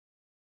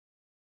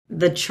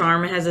the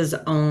charm has his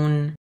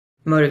own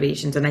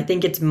motivations, and I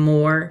think it's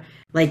more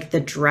like the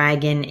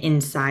dragon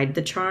inside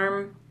the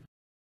charm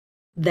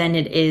than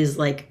it is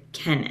like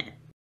Kenneth.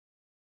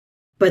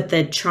 But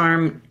the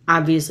charm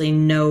obviously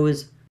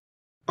knows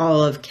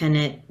all of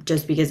Kenneth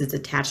just because it's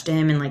attached to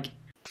him and like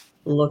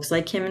looks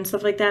like him and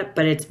stuff like that,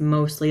 but it's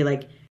mostly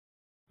like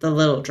the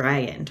little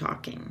dragon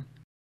talking.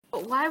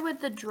 But why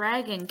would the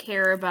dragon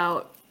care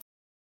about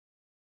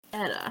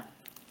Edda?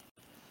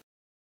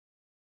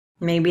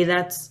 Maybe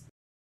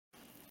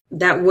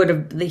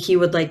he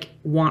would like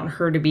want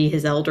her to be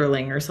his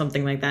elderling or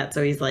something like that.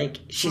 So he's like,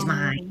 she's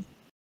mine,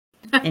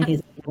 and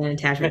he's got an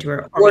attachment to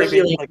her. Or Or maybe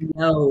he like like,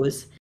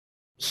 knows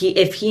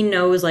if he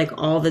knows like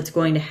all that's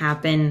going to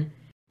happen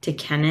to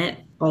Kenneth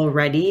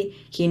already,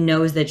 he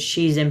knows that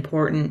she's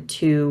important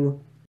to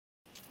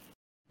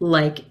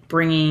like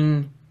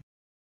bringing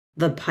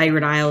the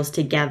Pirate Isles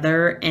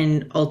together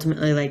and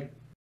ultimately like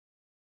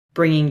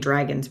bringing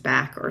dragons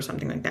back or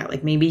something like that.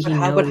 Like maybe he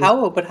knows.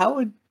 but how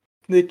would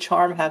the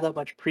charm have that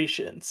much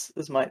prescience?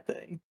 Is my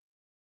thing.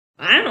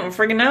 I don't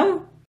freaking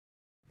know.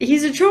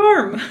 He's a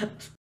charm.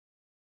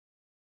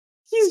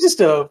 He's just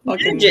a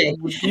Magic.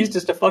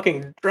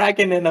 fucking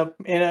dragon in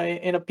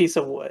a piece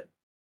of wood.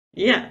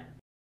 Yeah.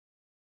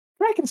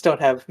 Dragons don't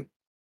have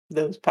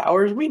those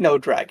powers. We know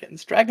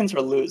dragons. Dragons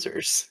are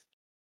losers.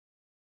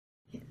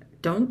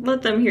 Don't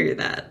let them hear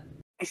that.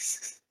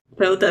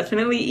 They'll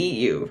definitely eat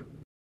you.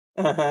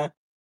 Uh-huh.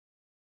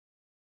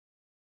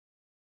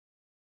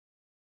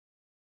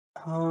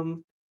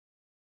 Um.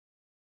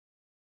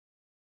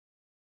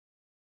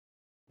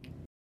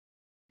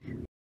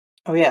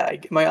 Oh yeah.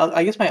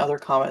 I guess my other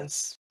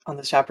comments on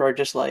this chapter are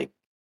just like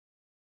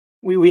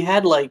we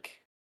had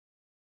like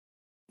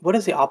what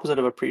is the opposite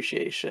of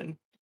appreciation?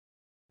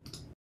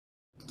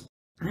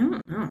 I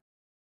don't know.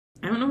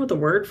 I don't know what the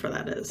word for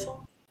that is.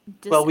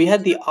 Well, we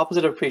had the Disinterest?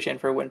 opposite of appreciation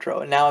for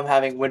Wintro, and now I'm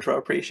having Wintro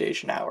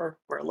appreciation hour,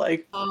 where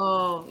like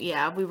Oh,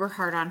 yeah, we were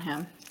hard on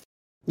him.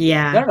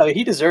 Yeah. no,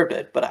 he deserved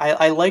it, but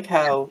I like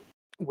how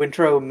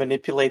Wintro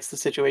manipulates the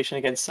situation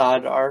against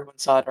Sadar when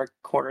Sadar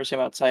corners him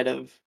outside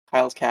of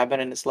Kyle's cabin,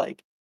 and is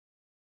like,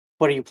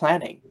 "What are you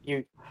planning?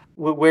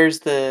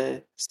 Where's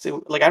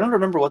like I don't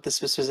remember what the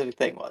specific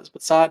thing was,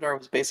 but Sadar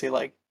was basically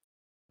like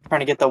trying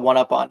to get the one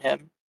up on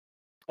him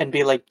and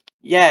be like,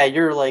 "Yeah,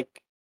 you're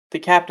like the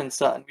captain's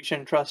son. We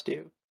shouldn't trust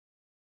you."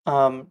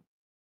 Um,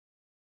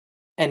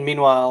 and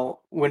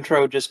meanwhile,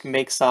 Wintro just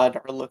makes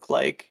Sadar look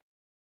like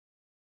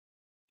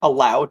a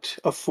lout,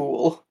 a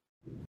fool.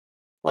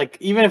 Like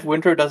even if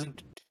Wintro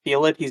doesn't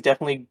feel it, he's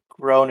definitely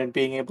grown in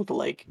being able to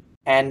like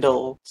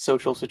handle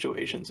social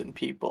situations and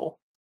people.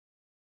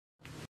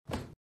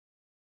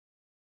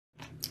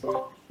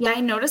 Yeah,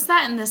 I noticed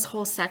that in this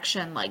whole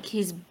section. Like,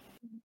 he's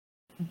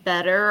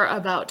better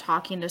about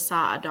talking to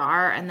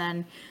Sa'adar, and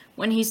then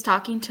when he's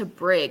talking to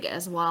Brig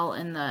as well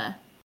in the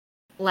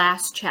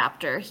last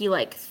chapter, he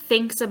like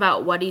thinks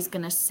about what he's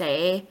gonna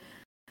say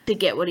to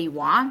get what he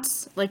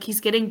wants. Like, he's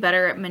getting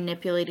better at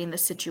manipulating the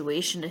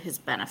situation to his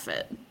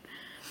benefit.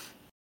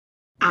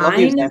 A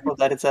lovely I know. example of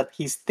that is that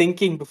he's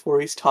thinking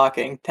before he's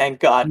talking. Thank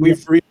God,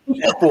 we've reached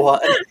step one.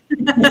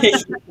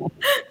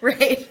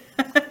 Right.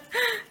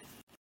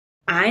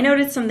 I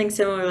noticed something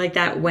similar like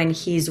that when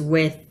he's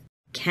with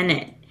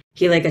Kenneth.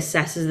 He like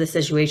assesses the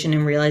situation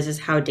and realizes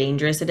how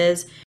dangerous it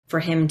is for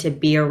him to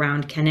be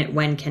around Kenneth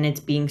when Kenneth's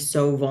being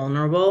so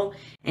vulnerable.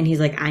 And he's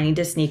like, I need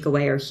to sneak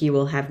away or he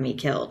will have me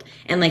killed.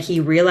 And like he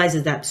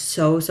realizes that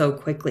so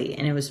quickly.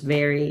 And it was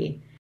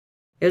very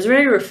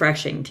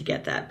refreshing to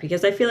get that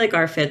because I feel like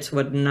our Fitz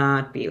would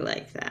not be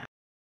like that.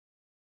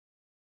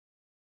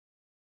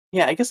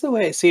 Yeah, I guess the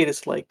way I see it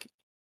is like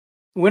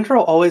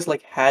Wintro always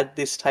like had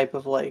this type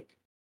of like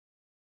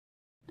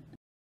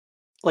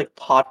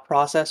thought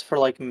process for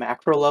like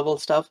macro level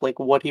stuff, like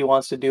what he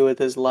wants to do with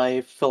his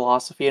life,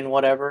 philosophy and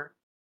whatever.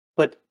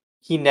 But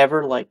he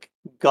never like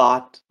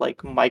got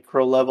like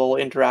micro level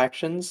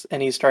interactions,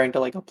 and he's starting to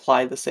like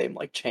apply the same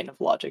like chain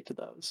of logic to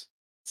those.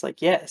 It's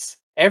like, yes,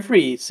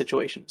 every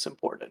situation is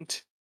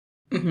important.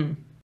 Mm-hmm.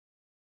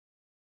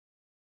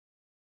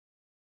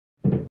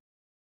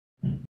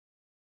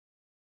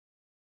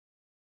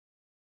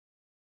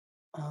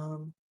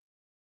 Um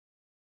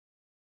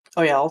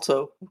oh yeah,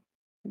 also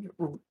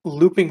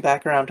looping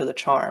back around to the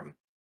charm.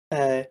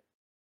 Uh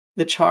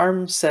the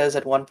charm says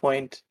at one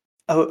point,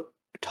 oh,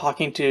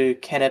 talking to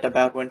Kenneth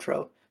about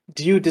Wintro,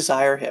 do you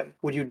desire him?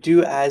 Would you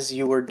do as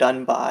you were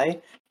done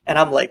by? And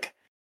I'm like,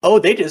 oh,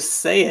 they just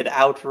say it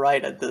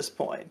outright at this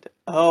point.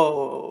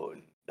 Oh,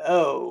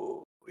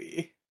 no.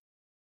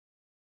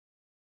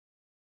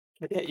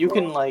 But yeah, you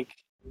can like,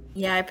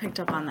 Yeah, I picked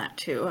up on that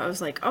too. I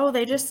was like, oh,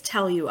 they just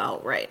tell you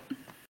outright.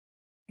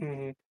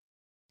 mhm.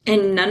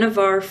 And none of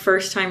our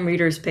first-time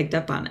readers picked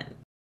up on it.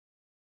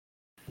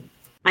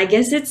 I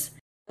guess it's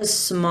a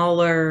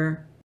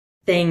smaller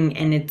thing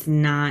and it's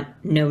not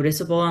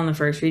noticeable on the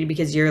first read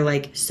because you're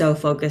like so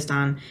focused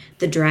on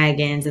the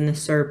dragons and the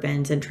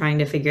serpents and trying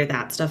to figure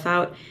that stuff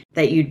out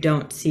that you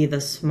don't see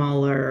the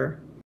smaller.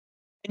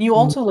 And you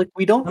also like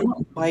we don't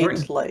quite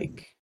important.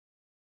 like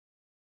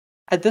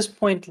at this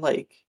point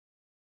like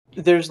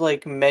there's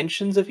like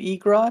mentions of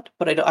Egrot,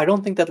 but I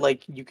don't think that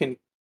like you can.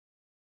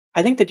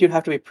 I think that you'd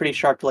have to be pretty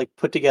sharp to like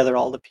put together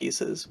all the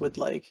pieces with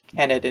like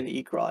Kennet and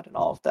Egrot and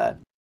all of that.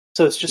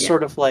 So it's just Yeah.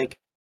 sort of like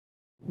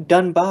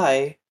done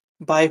by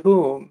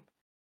whom?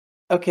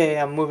 Okay,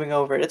 I'm moving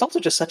over. It's also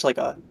just such like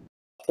a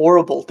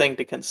horrible thing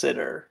to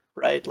consider,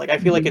 right? Like I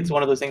feel like it's Mhm.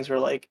 one of those things where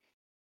like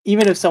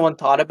even if someone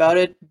thought about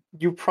it,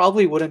 you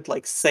probably wouldn't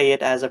like say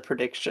it as a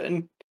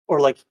prediction or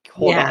like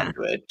hold on Yeah.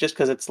 to it just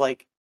because it's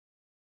like,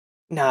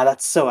 nah,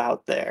 that's so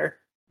out there.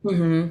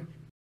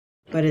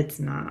 But it's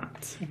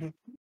not. Mhm.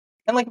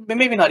 And like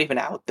maybe not even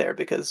out there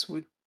because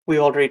we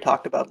already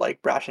talked about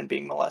like Brashen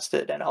being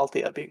molested and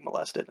Althea being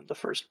molested in the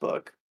first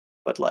book,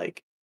 but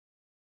like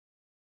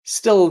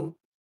still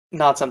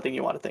not something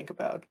you want to think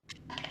about.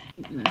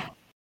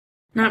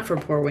 Not for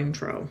poor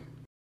Wintro.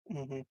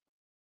 Hmm.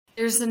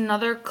 There's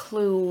another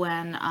clue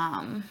when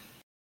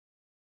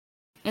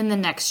in the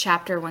next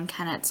chapter when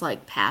Kennet's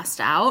like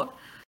passed out.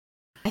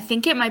 I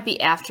think it might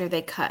be after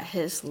they cut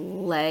his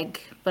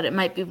leg, but it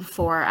might be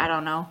before, I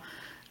don't know.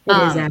 It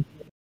is after.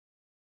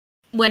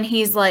 When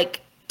he's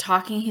like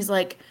talking, he's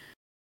like,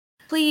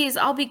 please,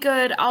 I'll be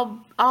good.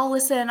 I'll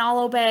listen, I'll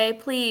obey,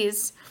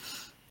 please.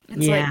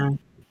 It's like, Yeah.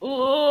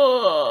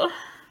 oh.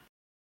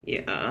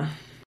 Yeah.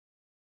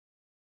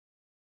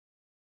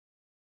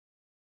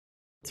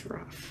 It's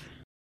rough.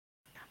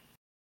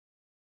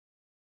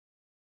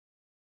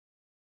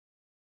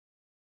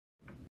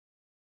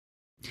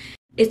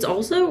 It's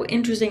also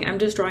interesting, I'm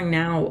just drawing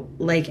now,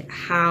 like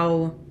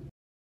how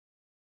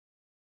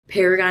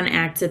Paragon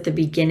acts at the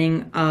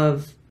beginning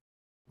of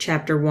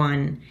chapter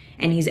 1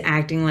 and he's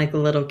acting like a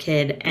little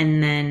kid,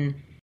 and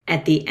then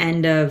at the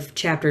end of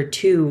chapter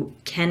 2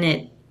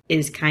 Kennet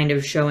is kind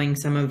of showing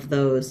some of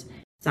those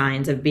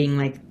signs of being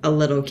like a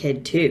little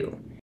kid too.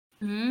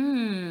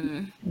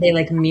 They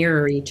like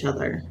mirror each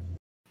other.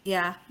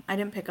 Yeah, I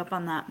didn't pick up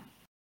on that.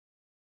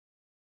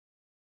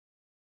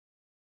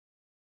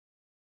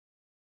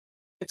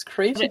 It's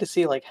crazy to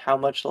see like how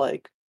much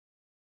like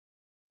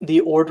the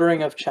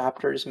ordering of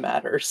chapters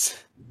matters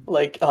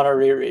like on a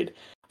reread.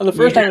 On the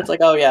first Yeah. time it's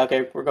like, oh yeah,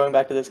 okay, we're going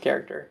back to this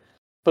character.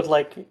 But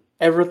like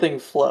everything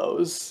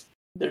flows.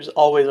 There's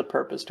always a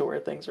purpose to where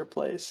things are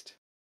placed.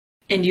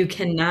 And you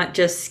cannot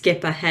just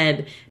skip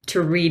ahead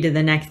to read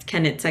the next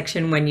Kennet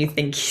section when you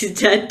think he's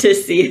dead to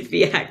see if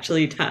he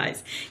actually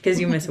dies, because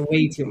you miss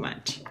way too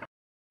much.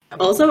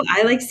 Also,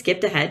 I like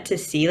skipped ahead to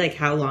see like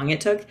how long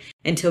it took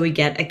until we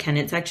get a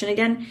Kennet section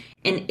again,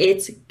 and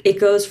it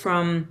goes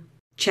from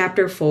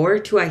chapter 4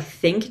 to I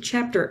think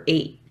chapter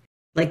 8.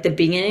 Like the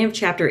beginning of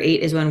chapter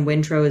 8 is when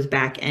Wintro is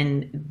back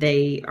and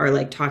they are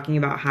like talking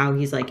about how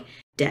he's like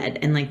dead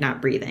and like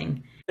not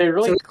breathing. They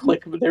really So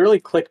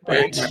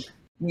clickbait.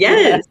 Yeah.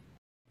 yes.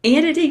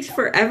 And it takes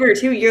forever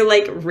too. You're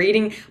like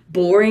reading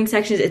boring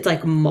sections. It's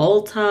like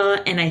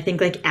Malta, and I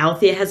think like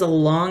Althea has a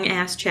long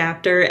ass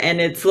chapter, and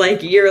it's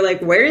like you're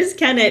like, where is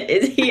Kennet?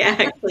 Is he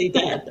actually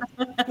dead?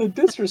 The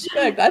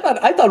disrespect. I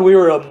thought we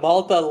were a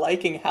Malta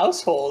liking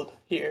household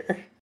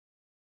here.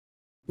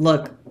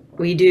 Look,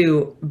 we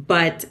do,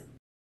 but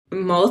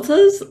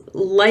Malta's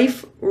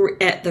life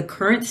at the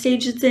current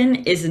stage it's in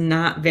is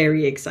not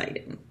very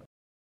exciting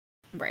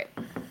Right.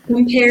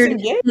 compared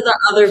Engaged? to the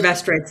other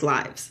Vestrites'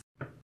 lives.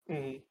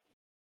 Mm.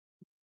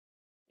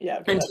 Yeah,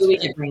 okay, Until that's we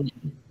fair. get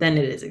Brandon, then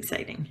it is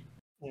exciting.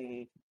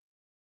 Mm.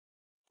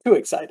 Too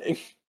exciting.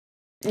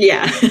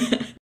 Yeah.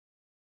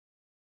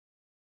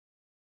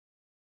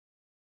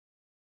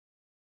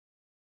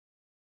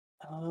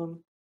 Um,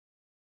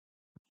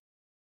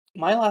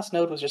 my last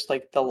note was just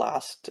like the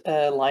last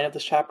line of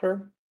this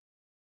chapter,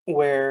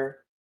 where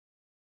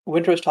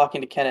Winter's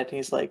talking to Kenneth, and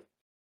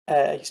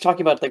he's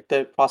talking about like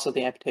the process of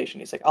the amputation.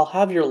 He's like, "I'll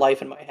have your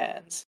life in my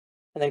hands,"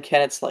 and then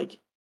Kenneth's like,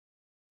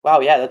 "Wow,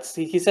 yeah, that's."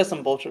 He says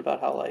some bullshit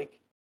about how like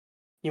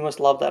you must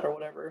love that or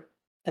whatever,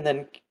 and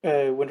then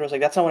Winter's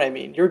like, "That's not what I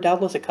mean. You're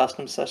doubtless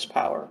accustomed to such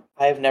power.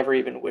 I have never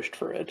even wished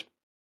for it,"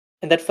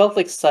 and that felt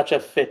like such a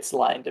Fitz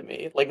line to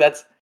me. Like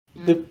that's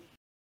the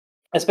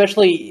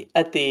especially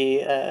at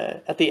the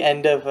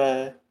end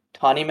of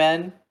Tawny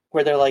Man,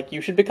 where they're like,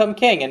 "You should become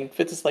king," and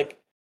Fitz is like,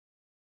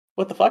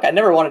 "What the fuck? I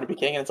never wanted to be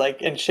king." And it's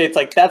like, and Shade's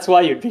like, "That's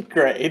why you'd be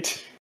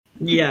great."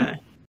 Yeah.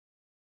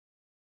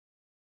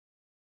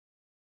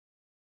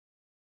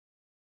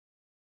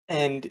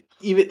 And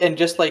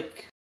just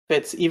like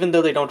Fitz, even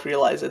though they don't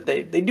realize it,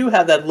 they do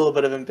have that little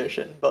bit of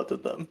ambition, both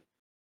of them.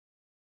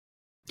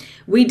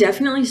 We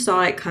definitely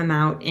saw it come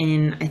out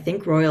in, I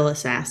think, Royal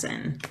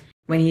Assassin,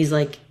 when he's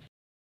like,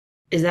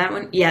 is that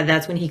when? Yeah,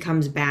 that's when he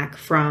comes back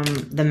from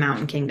the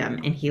Mountain Kingdom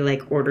and he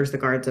like orders the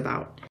guards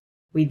about.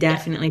 We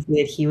definitely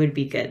see that he would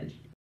be good.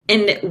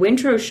 And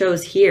Wintrow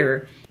shows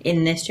here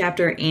in this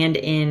chapter and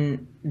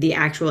in the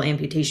actual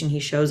amputation, he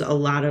shows a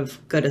lot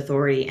of good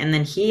authority. And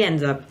then he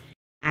ends up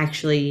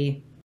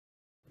actually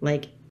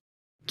like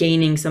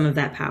gaining some of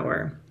that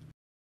power.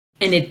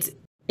 And it's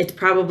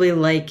probably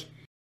like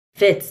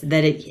Fitz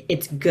that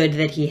it's good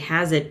that he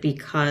has it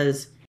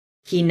because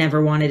he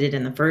never wanted it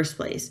in the first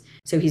place.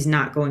 So he's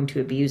not going to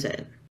abuse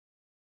it.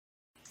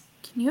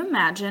 Can you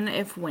imagine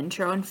if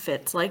Wintrow and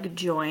Fitz like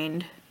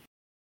joined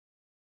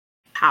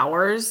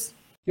powers?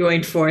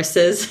 Joined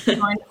forces.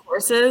 Joined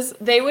forces.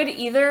 They would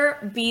either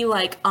be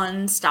like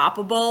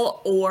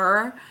unstoppable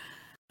or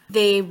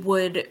they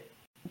would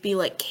be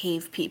like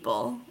cave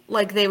people.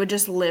 Like they would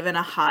just live in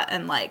a hut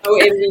and like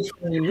in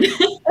between.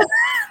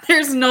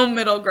 There's no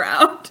middle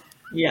ground.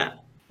 Yeah.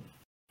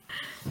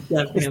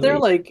 Definitely. Is there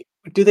like,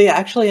 do they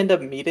actually end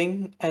up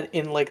meeting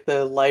in like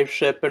the live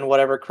ship and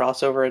whatever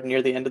crossover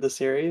near the end of the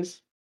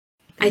series?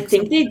 I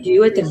think they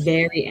do at the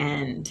very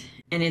end,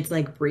 and it's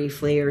like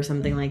briefly or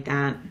something like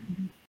that.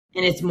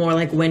 And it's more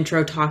like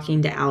Wintrow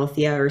talking to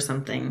Althea or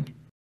something.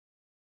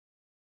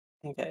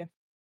 Okay.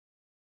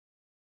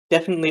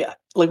 Definitely,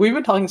 like we've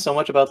been talking so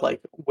much about like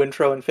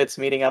Wintrow and Fitz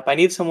meeting up. I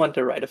need someone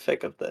to write a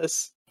fic of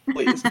this,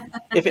 please.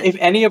 if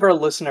any of our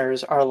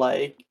listeners are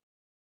like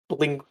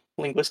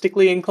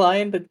linguistically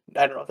inclined,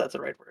 I don't know if that's the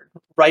right word,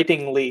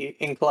 writingly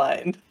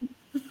inclined,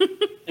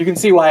 you can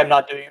see why I'm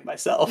not doing it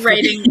myself.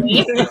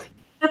 Writingly.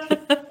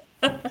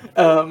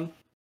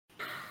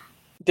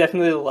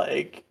 Definitely,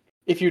 like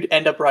if you'd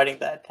end up writing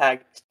that,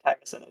 tag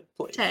us in it,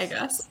 please. Tag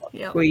us.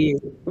 Yep. We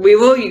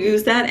will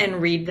use that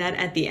and read that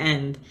at the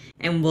end,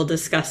 and we'll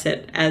discuss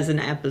it as an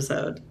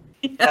episode.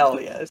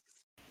 Hell yes.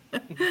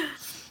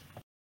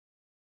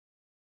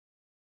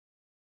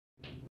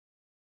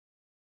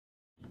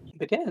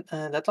 But yeah,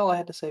 that's all I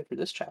had to say for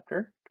this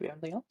chapter. Do we have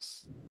anything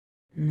else?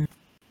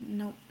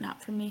 Nope,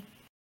 not for me.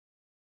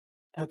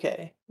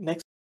 Okay,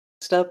 next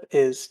up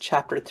is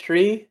chapter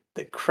 3,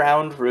 The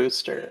Crowned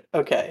Rooster.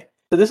 Okay,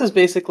 so this is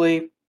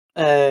basically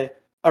a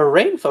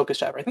rain-focused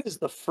chapter. I think this is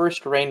the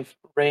first rain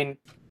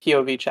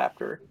POV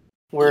chapter.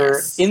 We're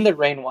Yes. in the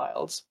Rain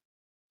Wilds,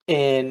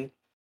 in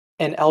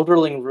an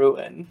Elderling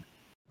ruin,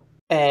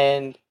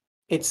 and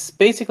it's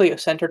basically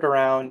centered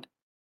around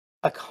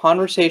a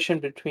conversation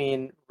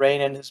between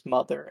Rain and his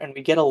mother, and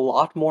we get a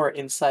lot more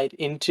insight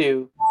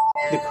into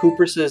the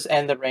Cooperses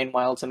and the Rain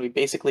Wilds than we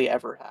basically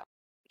ever have.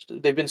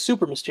 They've been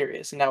super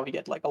mysterious, and now we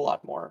get like a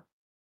lot more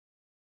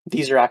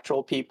these are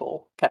actual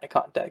people kind of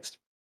context.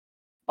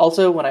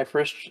 Also, when I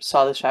first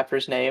saw this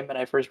chapter's name and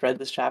I first read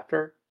this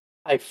chapter,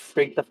 I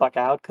freaked the fuck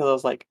out because I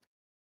was like,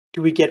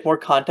 do we get more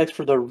context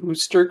for the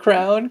Rooster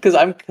Crown? Because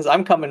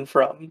I'm coming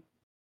from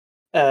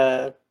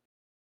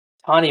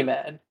Tawny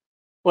Man,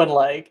 when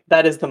like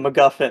that is the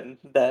MacGuffin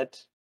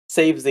that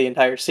saves the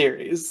entire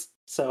series.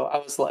 So I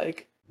was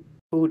like,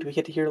 ooh, do we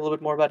get to hear a little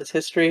bit more about his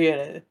history?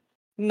 And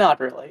not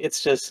really.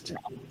 It's just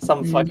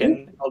some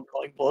fucking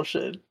elderling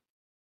bullshit.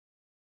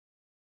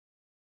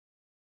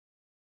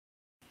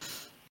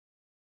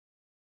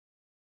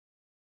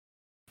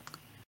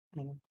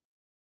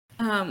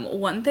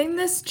 One thing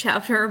this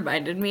chapter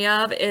reminded me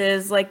of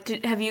is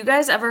like, have you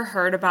guys ever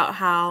heard about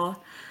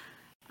how,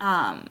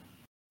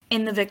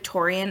 in the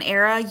Victorian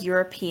era,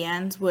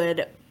 Europeans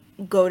would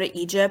go to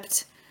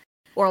Egypt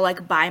or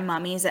like buy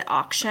mummies at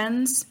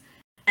auctions,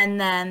 and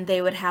then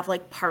they would have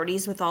like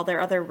parties with all their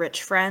other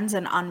rich friends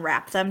and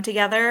unwrap them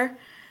together,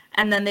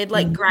 and then they'd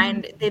like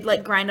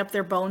grind up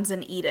their bones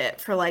and eat it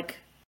for like,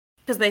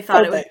 because they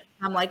thought it would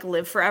like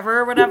live forever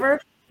or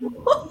whatever.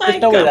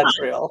 There's no way that's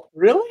real.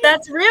 Really?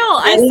 That's real.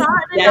 I saw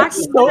it in a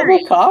documentary.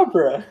 So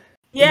macabre.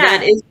 Yeah,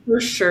 that is for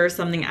sure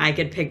something I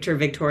could picture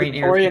Victorian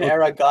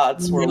era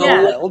gods were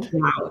wild.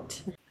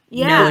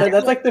 Yeah, No,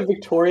 that's like the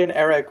Victorian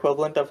era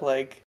equivalent of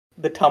like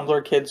the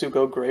Tumblr kids who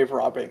go grave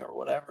robbing or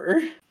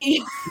whatever.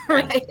 Yeah,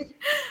 right.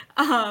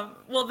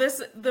 Well,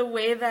 the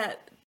way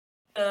that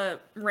the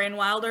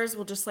Rainwilders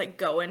will just like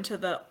go into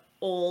the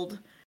old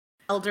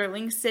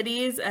Elderling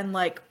cities and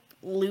like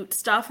loot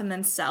stuff and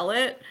then sell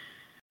it.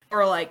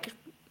 Or like,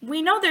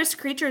 we know there's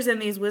creatures in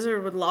these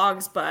wizardwood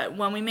logs, but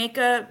when we make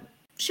a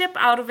ship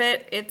out of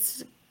it,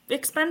 it's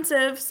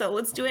expensive, so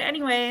let's do it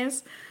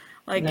anyways.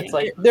 Like, it's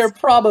like they're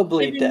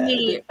probably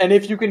dead, and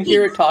if you can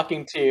hear it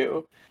talking to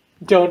you,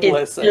 don't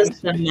listen. It's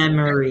just the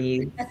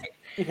memory.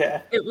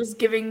 Yeah, it was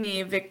giving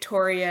me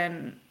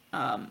Victorian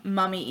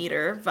mummy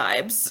eater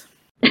vibes.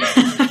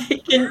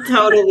 I can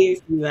totally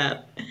see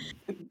that.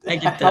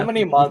 How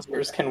many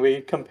monsters can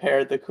we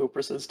compare the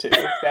Cooperses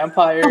to?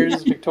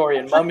 Vampires,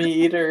 Victorian mummy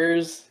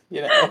eaters,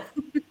 you know.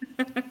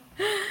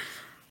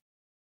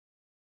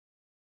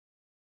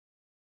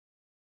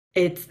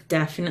 It's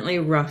definitely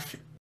rough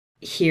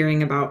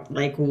hearing about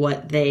like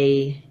what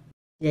they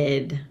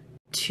did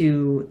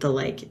to the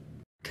like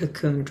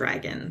cocoon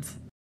dragons.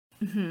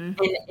 Mm-hmm.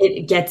 And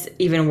it gets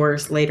even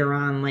worse later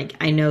on. Like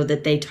I know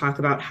that they talk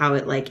about how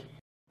it like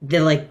the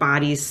like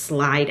bodies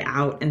slide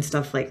out and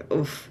stuff like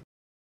oof.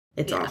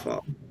 It's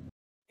awful.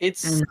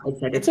 It's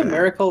a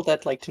miracle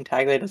that like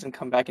Tintaglia doesn't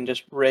come back and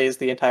just raise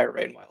the entire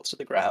Rain Wilds to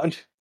the ground.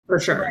 For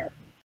sure.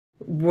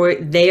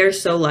 they are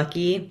so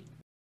lucky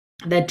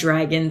that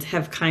dragons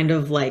have kind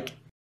of like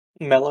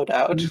Mellowed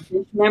out.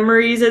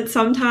 memories at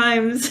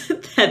sometimes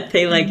that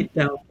they like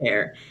don't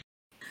care.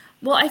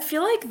 Well, I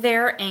feel like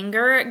their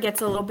anger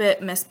gets a little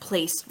bit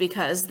misplaced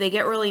because they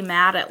get really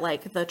mad at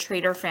like the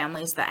trader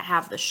families that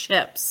have the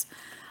ships.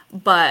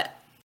 But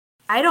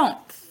I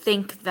don't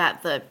think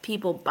that the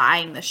people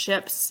buying the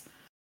ships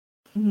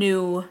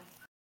knew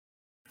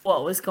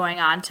what was going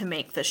on to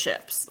make the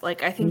ships.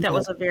 Like, I think that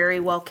was a very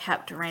well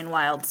kept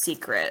Rainwild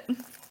secret.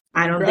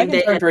 I don't think Dragons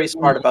they aren't had very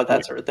smart about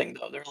that sort of thing,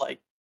 though. They're like,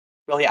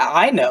 well, yeah,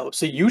 I know,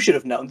 so you should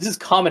have known. This is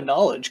common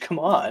knowledge. Come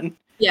on.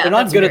 Yeah, They're not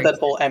that's good at very that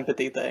whole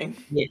empathy thing.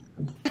 Yeah,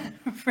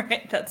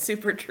 right. That's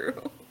super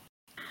true.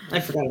 I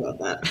forgot about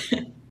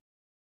that.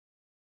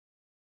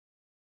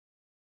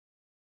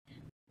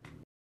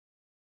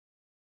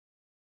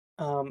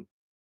 Um,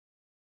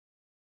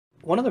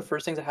 one of the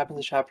first things that happens in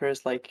the chapter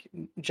is like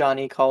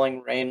Johnny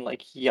calling Rain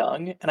like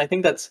young, and I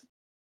think that's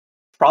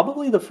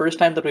probably the first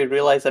time that we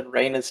realize that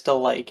Rain is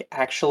still like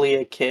actually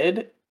a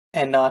kid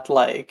and not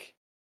like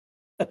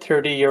a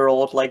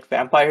 30-year-old like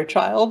vampire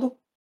child.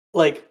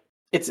 Like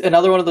it's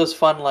another one of those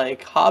fun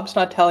like Hobbs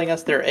not telling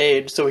us their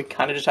age, so we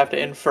kind of just have to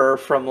infer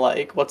from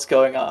like what's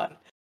going on.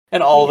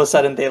 And all of a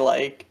sudden they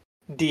like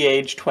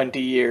de-age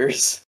 20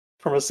 years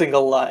from a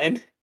single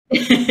line.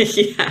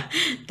 Yeah,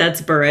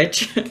 that's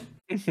Burrich.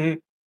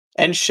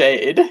 And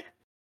Shade.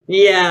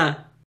 Yeah.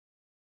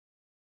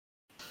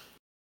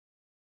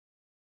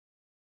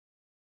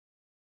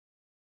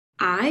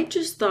 I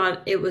just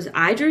thought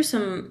I drew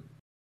some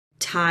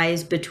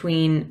ties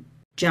between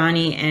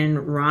Johnny and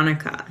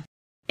Ronica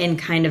and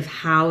kind of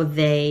how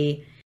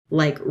they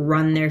like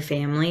run their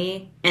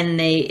family. And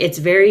it's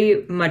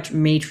very much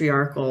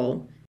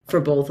matriarchal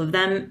for both of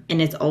them.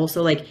 And it's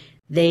also like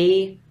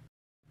they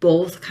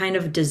both kind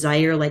of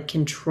desire like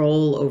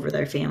control over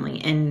their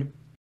family and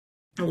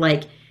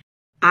like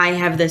I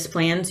have this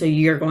plan, so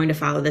you're going to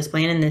follow this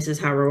plan, and this is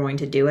how we're going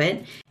to do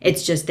it.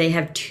 It's just they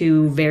have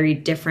two very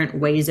different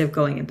ways of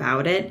going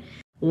about it.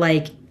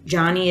 Like,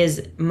 Johnny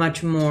is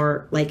much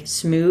more, like,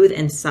 smooth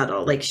and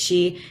subtle. Like,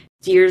 she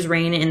steers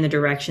Rain in the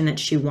direction that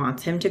she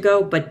wants him to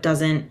go, but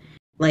doesn't,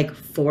 like,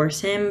 force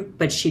him.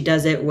 But she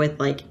does it with,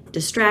 like,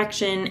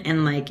 distraction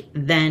and, like,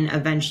 then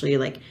eventually,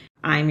 like,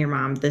 I'm your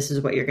mom, this is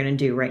what you're going to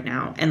do right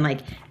now. And, like,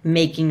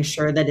 making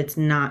sure that it's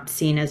not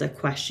seen as a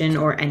question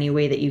or any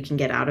way that you can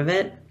get out of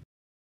it.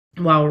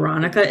 While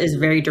Ronica is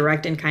very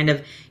direct and kind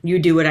of, you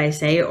do what I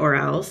say or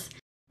else.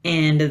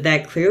 And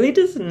that clearly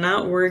does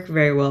not work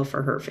very well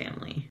for her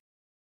family.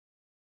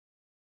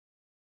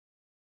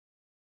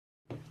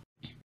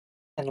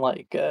 And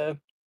like,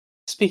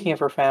 speaking of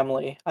her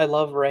family, I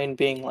love Rain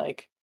being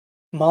like,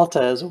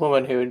 Malta is a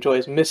woman who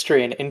enjoys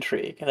mystery and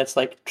intrigue. And it's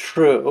like,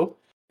 true.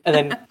 And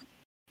then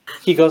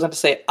he goes on to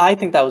say, I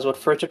think that was what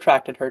first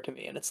attracted her to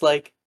me. And it's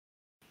like,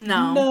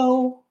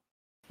 no.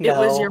 It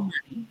was your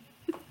money.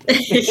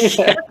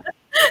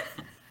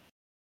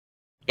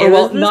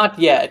 Well, not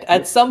yet.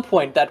 At some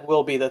point, that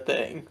will be the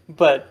thing.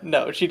 But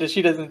no, she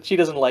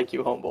doesn't like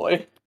you,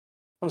 homeboy.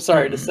 I'm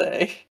sorry to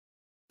say.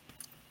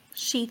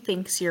 She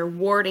thinks you're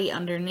warty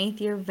underneath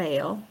your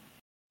veil.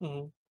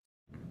 Mm-hmm.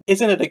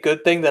 Isn't it a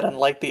good thing that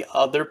unlike the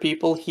other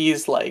people,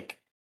 he's like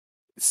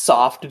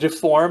soft,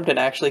 deformed, and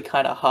actually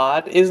kind of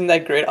hot? Isn't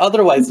that great?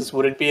 Otherwise, this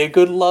wouldn't be a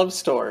good love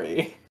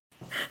story.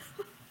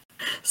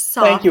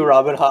 Soft. Thank you,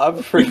 Robin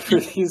Hobb, for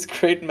these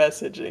great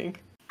messaging.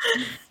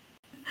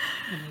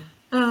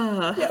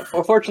 Yeah,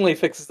 fortunately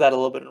fixes that a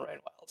little bit in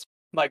Rainwilds.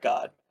 My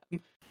god.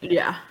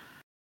 Yeah.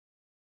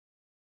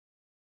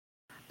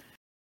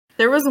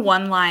 There was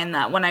one line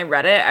that when I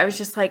read it, I was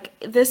just like,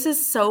 this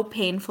is so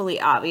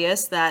painfully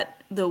obvious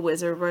that the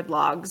wizardwood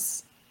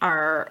logs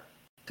are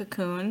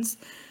cocoons.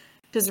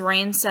 Because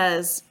Rain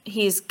says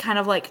he's kind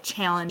of like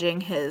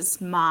challenging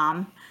his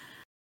mom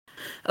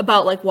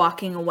about like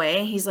walking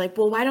away. He's like,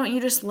 well, why don't you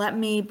just let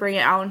me bring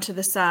it out into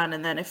the sun,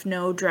 and then if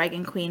no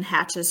dragon queen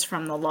hatches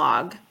from the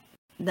log,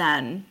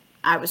 then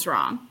I was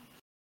wrong.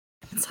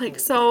 It's like,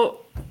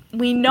 so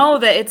we know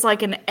that it's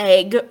like an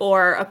egg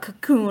or a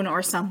cocoon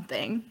or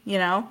something, you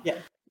know? Yeah.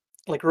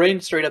 Like, Rain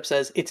straight up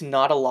says, it's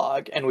not a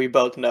log, and we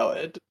both know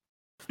it.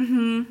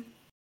 Mm-hmm.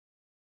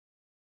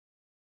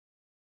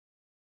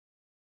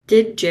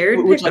 Did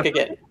Jared Which, like,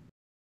 again,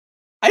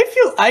 I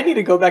feel I need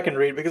to go back and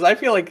read, because I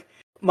feel like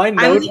my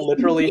note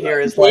literally here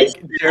is like,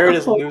 Jared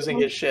is losing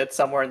his shit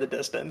somewhere in the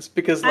distance,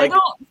 because like... I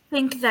don't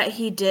think that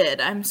he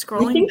did. I'm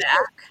scrolling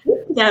back.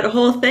 That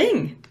whole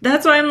thing.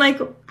 That's why I'm like,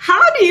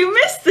 how do you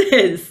miss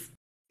this?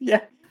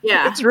 Yeah.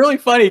 Yeah. It's really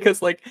funny,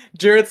 because like,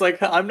 Jared's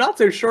like, I'm not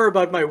so sure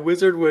about my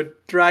wizardwood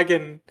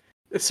dragon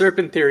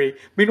serpent theory.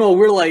 Meanwhile,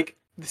 we're like,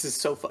 this is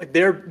so fun.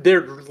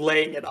 They're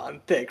laying it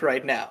on thick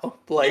right now.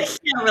 Like,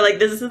 yeah, we're like,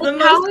 this is the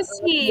most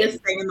obvious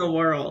thing in the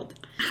world.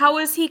 How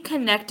is he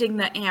connecting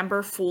the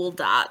amber fool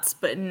dots,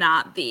 but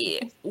not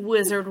the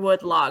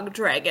wizardwood log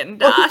dragon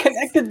dots? Well, he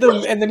connected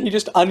them, and then he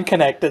just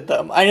unconnected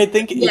them. I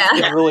think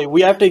it's really,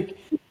 we have to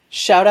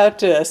shout out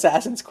to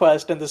Assassin's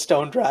Quest and the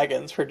Stone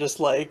Dragons for just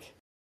like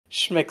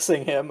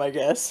schmixing him, I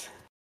guess.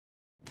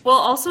 Well,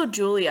 also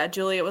Julia.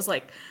 Julia was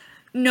like,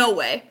 no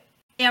way.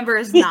 Amber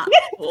is not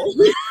cool.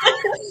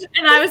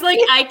 And I was like,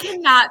 I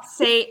cannot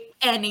say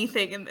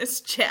anything in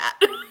this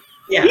chat.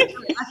 Yeah.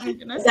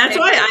 That's say.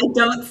 why I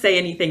don't say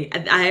anything.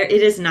 It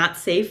is not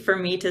safe for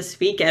me to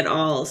speak at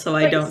all, so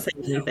I don't say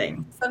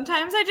anything.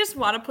 Sometimes I just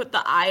want to put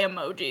the eye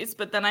emojis,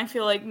 but then I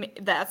feel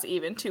like that's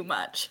even too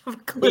much.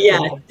 Yeah,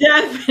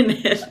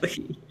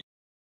 definitely.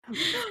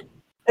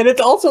 And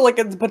it's also like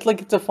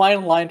it's a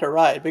fine line to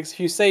ride, because if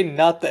you say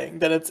nothing,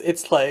 then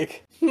it's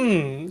like,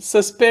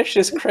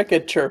 suspicious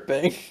cricket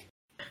chirping.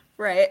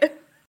 Right.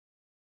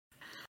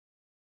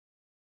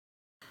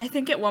 I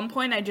think at one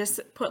point I just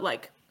put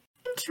like,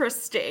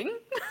 interesting.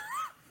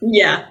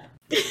 Yeah.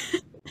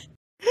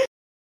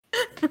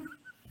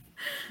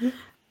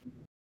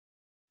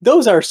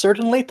 Those are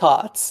certainly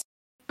thoughts.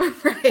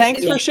 Right.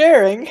 Thanks for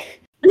sharing.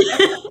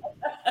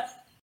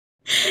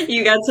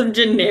 You got some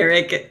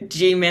generic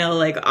Gmail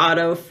like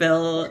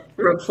autofill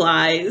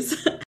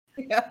replies.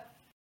 Yeah.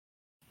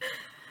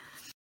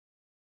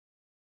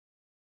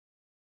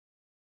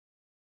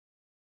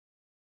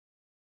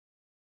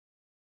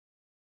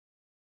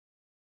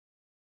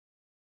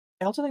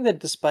 I also think that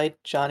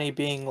despite Johnny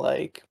being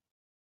like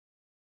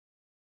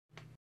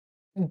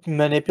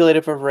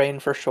manipulative of Rain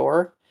for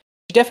sure,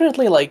 she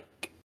definitely like,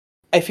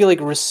 I feel like,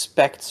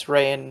 respects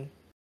Rain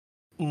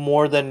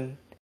more than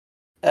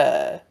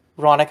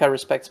Ronica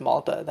respects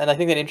Malta. And I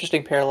think an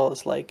interesting parallel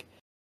is like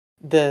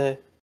the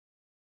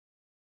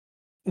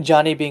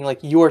Johnny being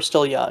like, "You are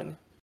still young,"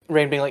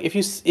 Rain being like,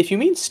 "If you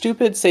mean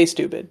stupid, say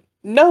stupid."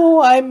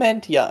 No, I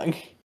meant young.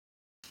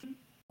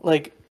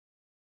 Like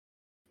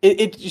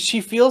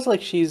she feels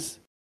like she's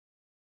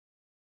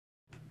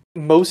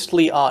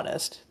mostly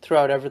honest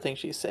throughout everything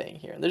she's saying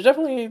here. There's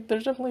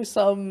definitely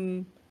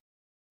some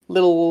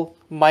little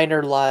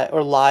minor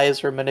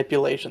lies or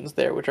manipulations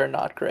there which are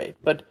not great,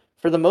 but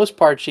for the most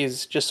part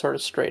she's just sort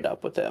of straight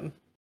up with him.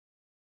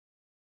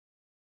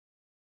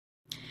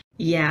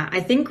 Yeah, I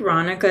think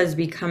Ronica is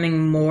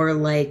becoming more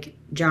like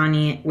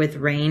Johnny with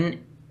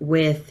Rain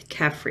with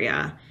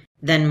Kefria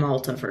than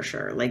Malta for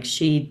sure. Like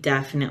she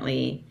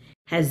definitely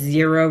has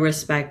zero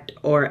respect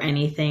or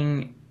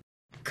anything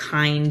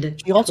kind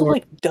She also toward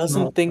like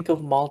doesn't Malta. think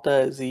of Malta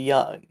as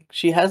young.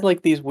 She has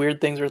like these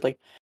weird things where like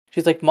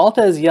she's like,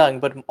 Malta is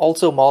young, but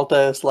also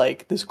Malta is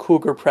like this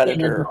cougar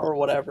predator or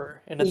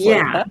whatever, and it's like,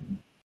 Yeah, huh?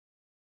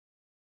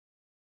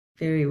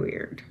 very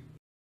weird.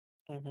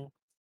 Mm-hmm.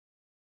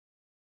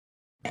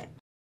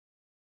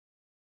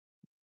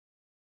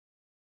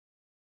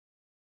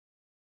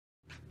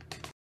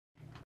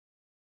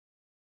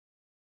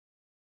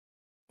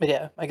 But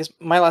yeah, I guess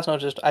my last note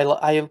is just I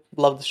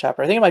love this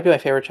chapter. I think it might be my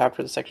favorite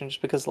chapter of the section,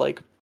 just because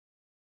like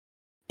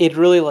it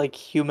really like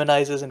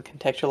humanizes and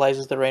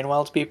contextualizes the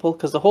Rainwilds people.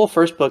 Because the whole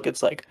first book,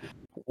 it's like,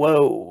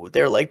 whoa,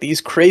 they're like these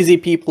crazy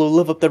people who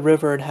live up the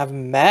river and have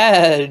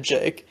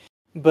magic,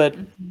 but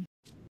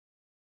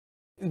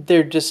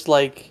they're just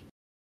like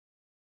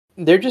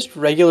they're just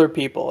regular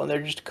people, and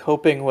they're just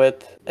coping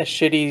with a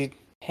shitty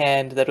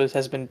hand that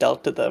has been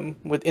dealt to them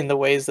within the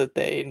ways that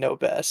they know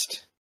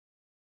best.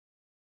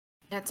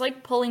 It's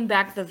like pulling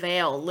back the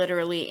veil,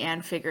 literally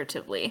and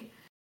figuratively,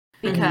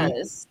 Mhm.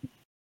 because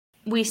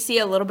we see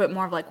a little bit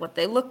more of like what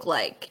they look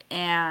like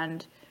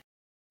and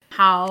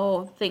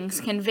how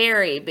things can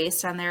vary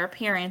based on their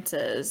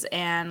appearances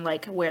and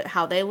like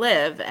how they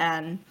live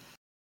and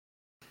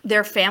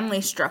their family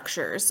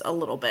structures a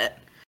little bit.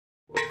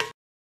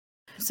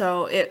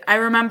 So I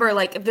remember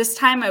like this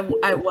time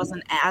I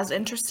wasn't as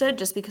interested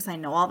just because I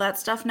know all that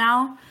stuff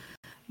now.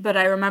 But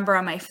I remember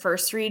on my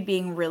first read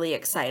being really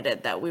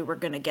excited that we were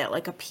going to get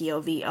like a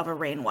POV of a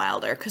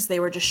Rainwilder because they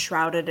were just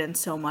shrouded in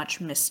so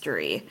much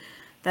mystery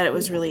that it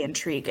was really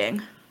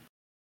intriguing.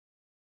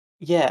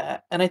 Yeah,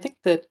 and I think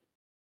that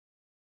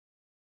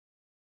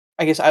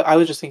I guess I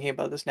was just thinking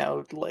about this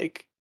now,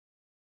 like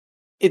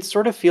it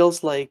sort of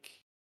feels like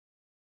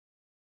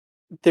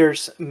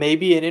there's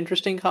maybe an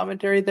interesting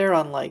commentary there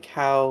on like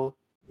how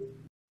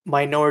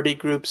minority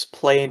groups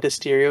play into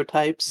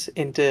stereotypes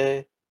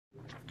into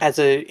as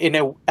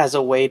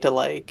a way to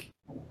like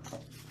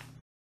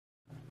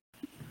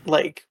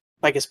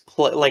I guess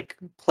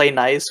play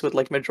nice with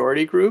like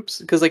majority groups,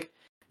 because like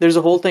there's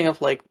a whole thing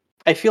of like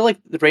I feel like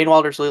the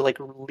Rainwalders really like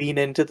lean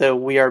into the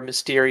we are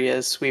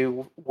mysterious, we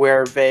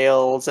wear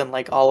veils and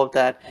like all of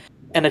that,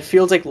 and it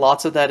feels like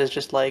lots of that is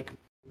just like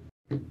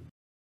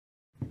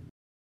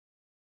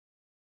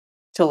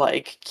to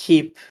like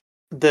keep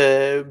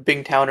the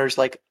Bingtowners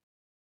like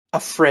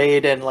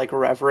afraid and like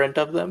reverent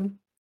of them.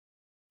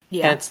 And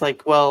Yeah. it's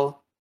like,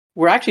 well,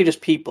 we're actually just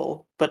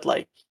people, but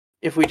like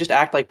if we just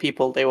act like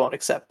people, they won't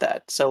accept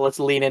that. So let's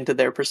lean into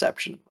their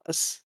perception of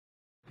us.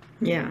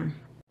 Yeah.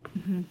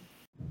 Mm-hmm.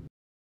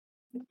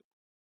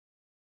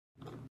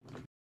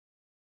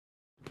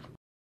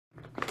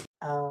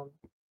 Um,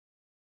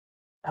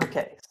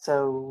 okay,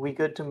 so we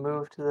good to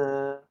move to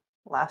the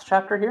last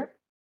chapter here?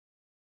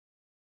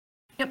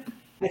 Yep.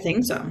 I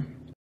think so.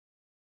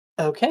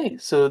 Okay,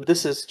 so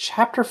this is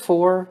chapter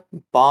 4,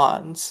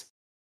 Bonds.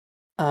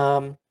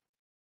 Um,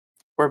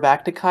 we're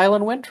back to Kyle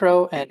and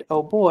Wintro, and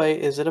oh boy,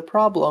 is it a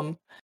problem.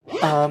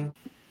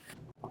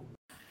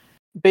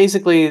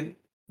 Basically,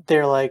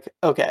 they're like,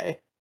 okay,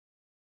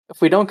 if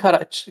we don't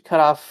cut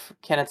off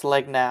Kenneth's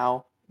leg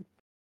now,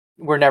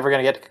 we're never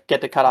gonna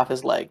get to cut off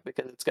his leg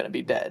because it's gonna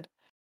be dead.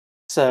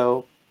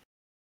 So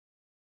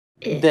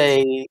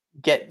they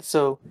get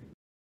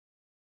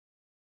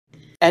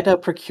Etta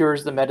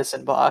procures the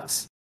medicine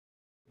box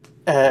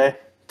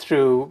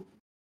through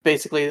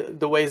basically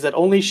the ways that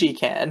only she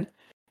can,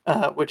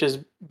 which is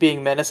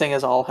being menacing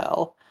as all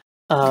hell.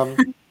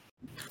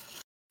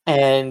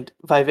 And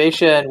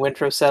Vivacia and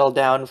Wintro settle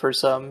down for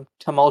some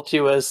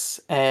tumultuous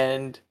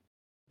and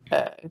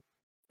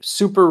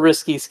super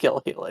risky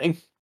skill healing.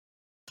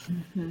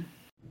 Mm-hmm.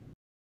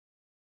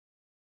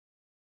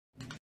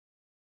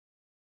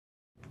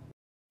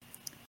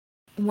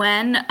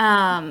 When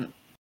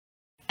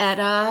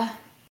Etta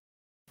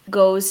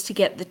goes to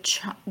get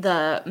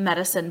the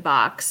medicine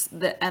box,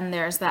 and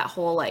there's that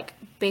whole like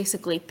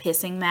basically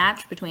pissing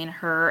match between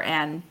her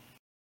and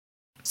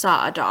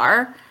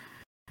Sa'adar.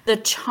 The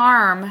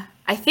charm,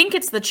 I think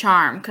it's the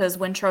charm, because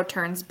Wintro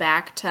turns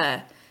back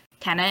to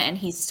Kenneth and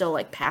he's still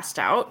like passed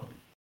out.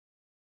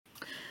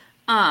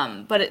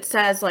 But it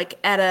says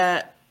like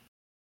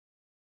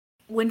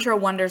Wintro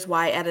wonders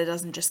why Etta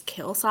doesn't just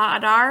kill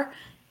Sa'adar,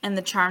 and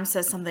the charm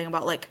says something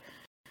about like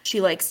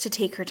she likes to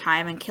take her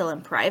time and kill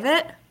in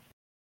private.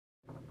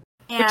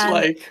 And,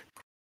 Which,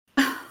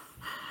 like,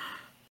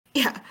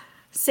 yeah,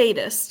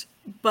 sadist.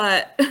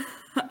 But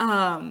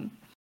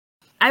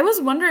I was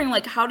wondering,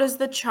 like, how does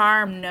the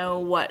charm know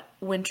what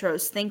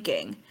Wintro's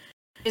thinking?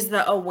 Is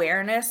the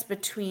awareness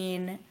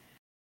between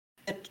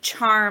the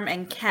charm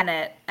and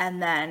Kenneth,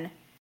 and then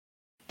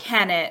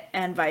Kenneth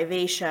and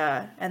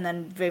Vivacia, and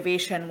then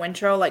Vivacia and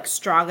Wintro, like,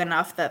 strong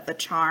enough that the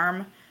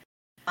charm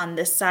on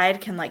this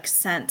side can, like,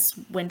 sense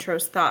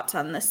Wintro's thoughts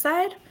on this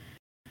side?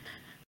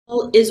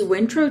 Well, is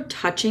Wintro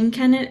touching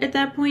Kenneth at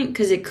that point?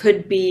 Because it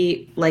could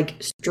be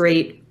like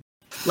straight,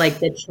 like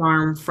the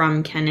charm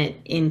from Kenneth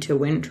into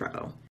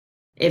Wintro.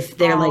 If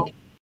they're like,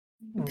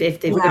 if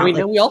they've got,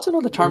 we also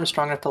know the charm is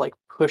strong enough to like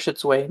push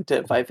its way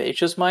into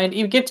Vivacia's mind.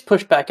 It gets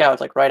pushed back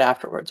out like right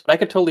afterwards. But I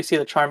could totally see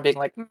the charm being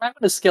like, I'm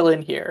gonna skill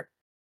in here.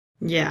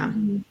 Yeah.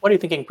 What are you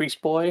thinking,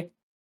 priest boy?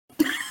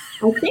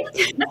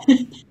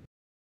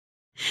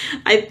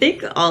 I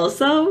think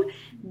also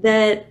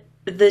that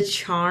the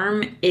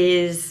charm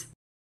is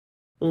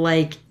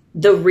like,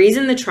 the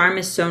reason the charm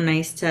is so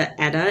nice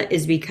to Etta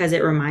is because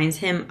it reminds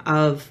him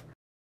of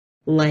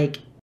like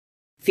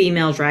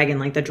female dragon,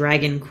 like the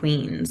dragon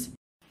queens.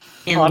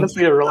 And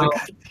honestly, a really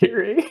good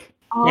theory.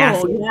 Oh,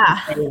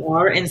 yeah.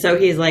 And so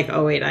he's like,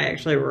 oh wait, I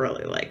actually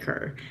really like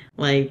her.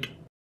 Like,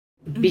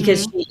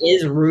 because she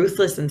is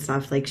ruthless and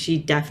stuff. Like, she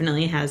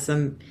definitely has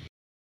some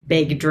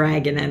big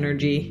dragon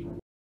energy.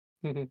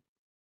 Mm-hmm.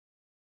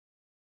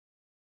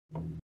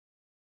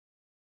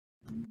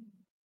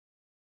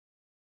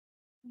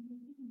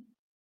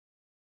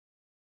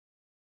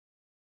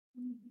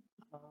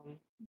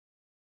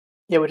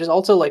 Yeah, which is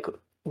also like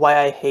why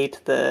I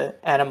hate the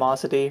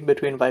animosity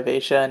between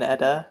Vivacia and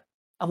Etta.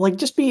 I'm like,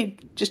 just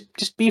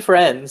be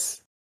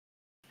friends.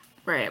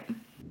 Right.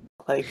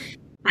 Like,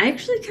 I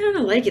actually kind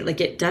of like it. Like,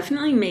 it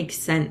definitely makes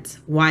sense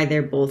why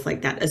they're both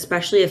like that,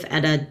 especially if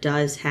Etta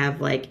does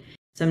have like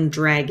some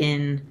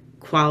dragon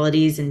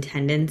qualities and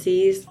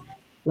tendencies.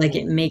 Like,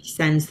 it makes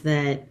sense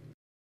that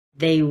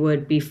they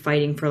would be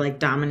fighting for like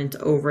dominance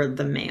over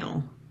the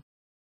male.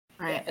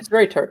 Right. It's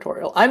very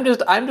territorial. I'm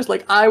just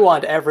like, I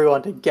want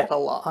everyone to get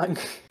along.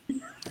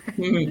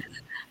 It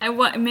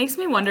makes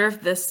me wonder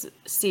if this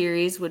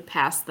series would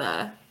pass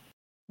the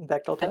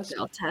Bechdel test.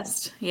 Bechdel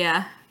test.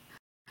 Yeah.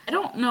 I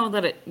don't know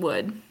that it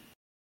would.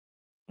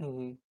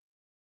 Mm-hmm.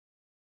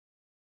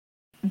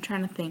 I'm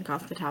trying to think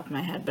off the top of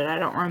my head, but I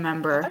don't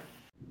remember.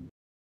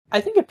 I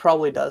think it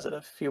probably does at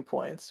a few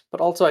points,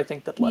 but also I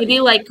think that like maybe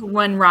like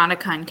when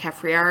Ronica and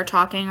Kefria are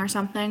talking or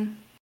something.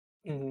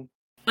 Mm-hmm.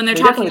 When they're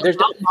talking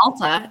about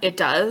Malta, it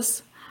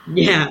does.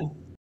 Yeah.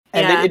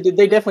 And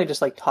they definitely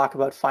just like talk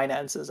about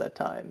finances at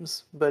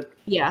times, but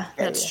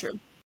that's true.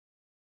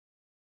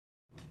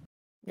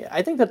 Yeah,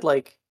 I think that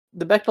like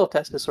the Bechdel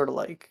test is sort of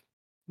like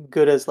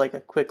good as like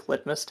a quick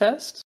litmus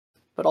test,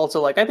 but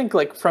also like I think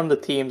like from the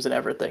themes and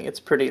everything,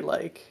 it's pretty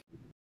like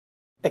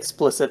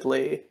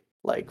explicitly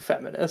like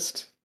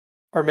feminist,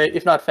 or maybe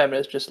if not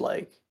feminist, just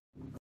like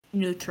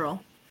neutral.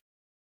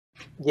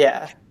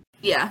 Yeah,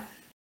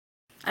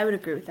 I would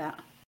agree with that.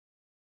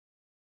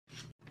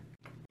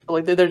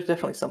 Like there's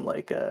definitely some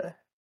like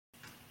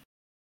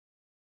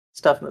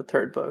stuff in the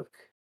third book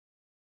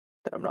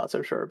that I'm not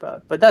so sure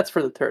about, but that's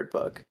for the third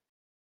book.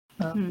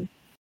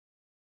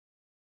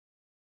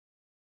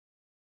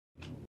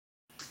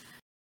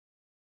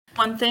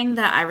 One thing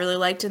that I really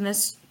liked in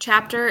this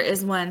chapter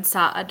is when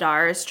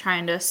Sa'adar is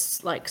trying to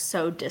like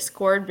sow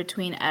discord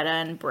between Etta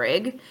and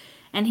Brig,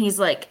 and he's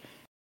like,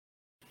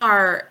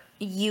 "Are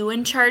you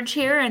in charge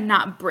here and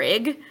not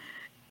Brig?"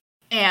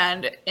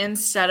 And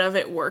instead of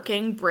it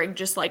working, Brig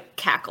just like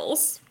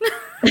cackles.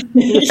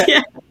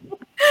 Yeah.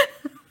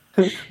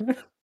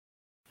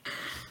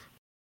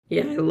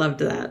 Yeah, I loved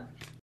that.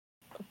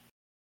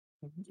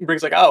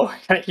 Brink's like, oh,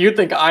 you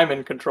think I'm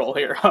in control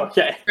here?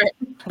 Okay,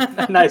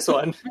 nice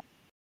one.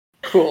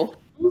 Cool.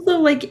 Also,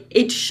 like,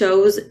 it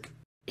shows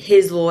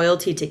his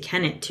loyalty to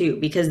Kenneth too,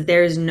 because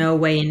there's no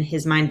way in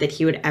his mind that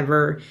he would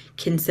ever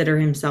consider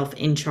himself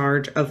in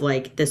charge of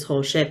like this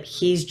whole ship.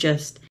 He's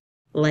just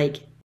like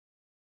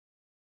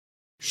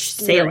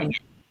sailing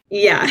it.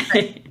 Yeah.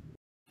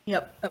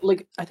 Yep.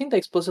 Like, I think they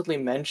explicitly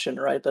mention,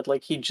 right, that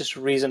like he just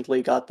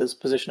recently got this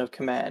position of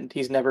command.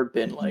 He's never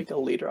been like a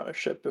leader on a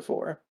ship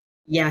before.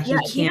 Yeah, Yeah,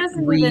 he he can't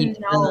doesn't read even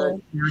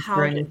know the map how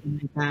or to. anything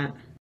like that.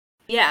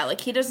 Yeah, like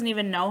he doesn't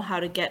even know how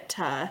to get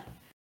to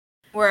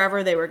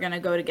wherever they were gonna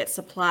go to get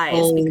supplies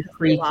Old because they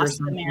Creek or lost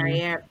the something.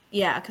 Marietta.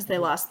 Yeah, because they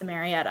lost the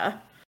Marietta.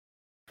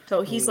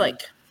 So he's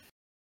like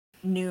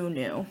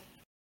new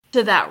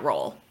to that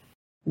role.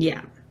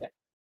 Yeah.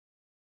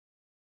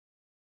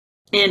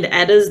 And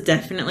Edda's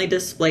definitely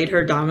displayed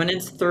her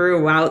dominance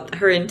throughout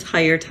her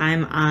entire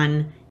time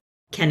on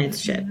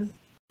Kenneth's ship.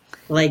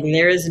 Like,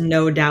 there is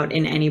no doubt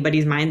in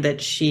anybody's mind that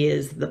she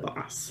is the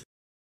boss.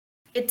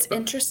 It's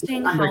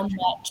interesting how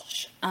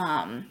much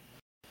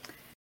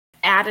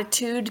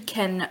attitude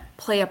can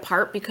play a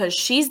part because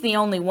she's the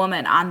only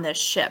woman on this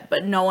ship,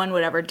 but no one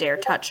would ever dare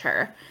touch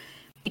her.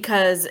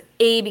 Because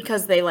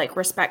they like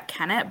respect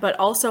Kenneth, but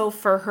also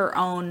for her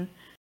own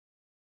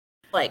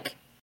like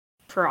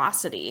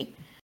ferocity.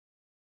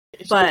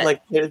 But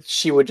like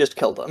she would just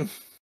kill them.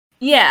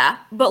 yeah,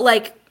 but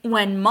like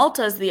when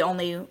Malta's the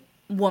only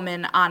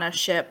woman on a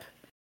ship,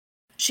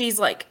 she's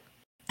like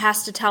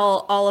has to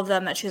tell all of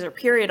them that she's her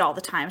period all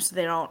the time so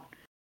they don't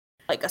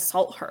like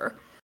assault her.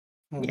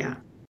 Yeah.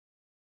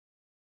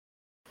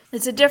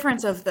 It's a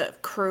difference of the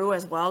crew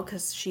as well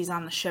because she's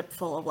on the ship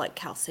full of like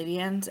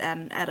Chalcidians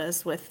and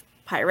Edda's with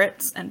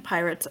pirates, and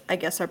pirates I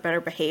guess are better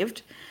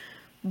behaved.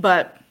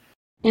 But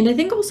And I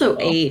think also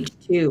age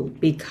too,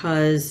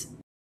 because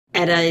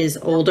Edda is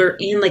older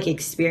and like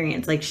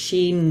experienced. Like,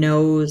 she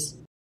knows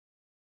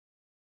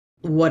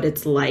what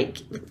it's like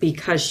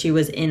because she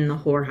was in the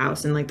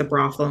whorehouse and like the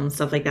brothel and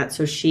stuff like that.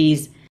 So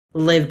she's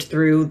lived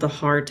through the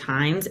hard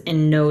times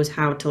and knows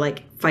how to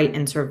like fight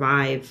and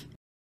survive.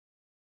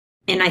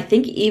 And I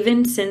think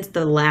even since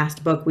the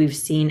last book, we've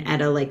seen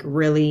Edda like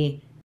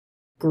really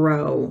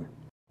grow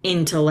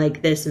into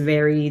like this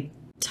very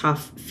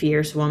tough,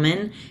 fierce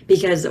woman.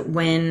 Because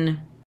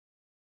when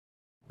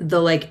the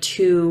like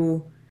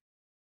two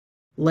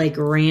like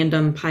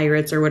random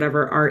pirates or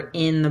whatever are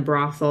in the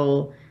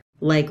brothel,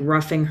 like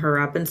roughing her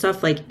up and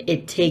stuff, like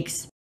it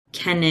takes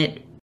Kenneth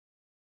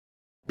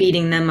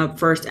beating them up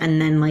first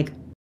and then like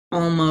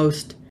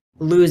almost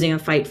losing a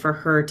fight for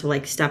her to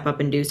like step up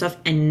and do stuff.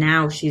 And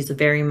now she's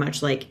very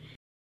much like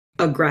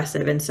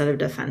aggressive instead of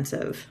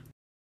defensive.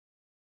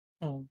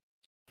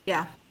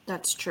 yeah,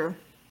 that's true.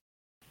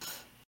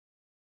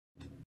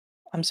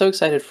 I'm so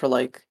excited for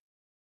like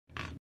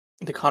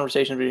the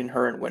conversation between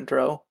her and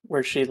Windrow,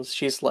 where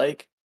she's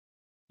like,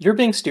 "You're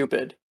being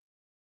stupid.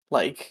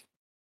 Like,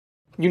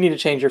 you need to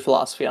change your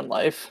philosophy on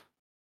life."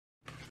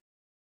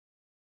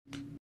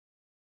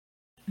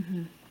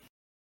 Mm-hmm.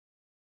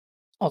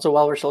 Also,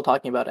 while we're still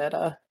talking about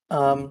Edda,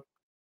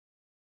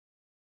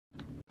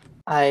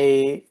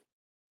 I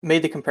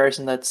made the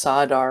comparison that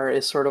Sadar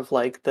is sort of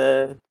like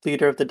the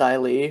leader of the Dai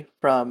Li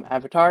from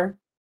Avatar,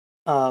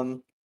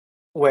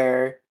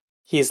 where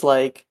he's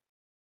like,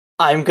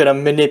 I'm gonna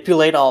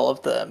manipulate all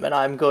of them, and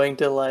I'm going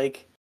to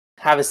like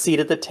have a seat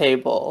at the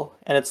table,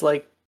 and it's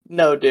like,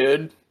 no,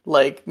 dude,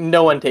 like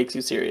no one takes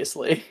you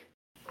seriously.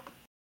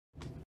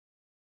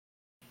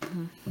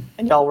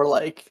 And y'all were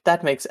like,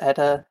 that makes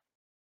Edda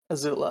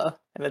Azula,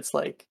 and it's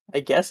like, I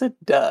guess it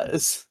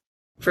does.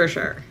 For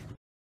sure.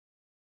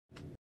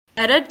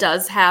 Edda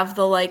does have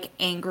the like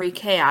angry,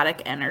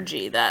 chaotic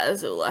energy that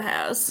Azula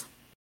has.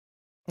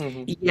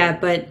 Yeah,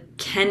 but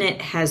Kenneth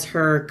has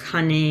her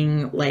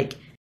cunning, like,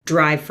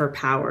 drive for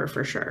power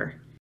for sure.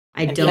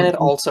 And Kenneth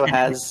also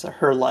has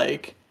her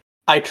like,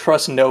 I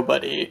trust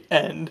nobody,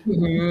 and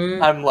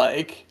I'm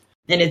like,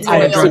 and it's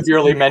I'm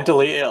severely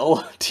mentally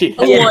ill.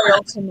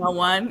 Loyal to no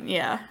one,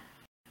 yeah.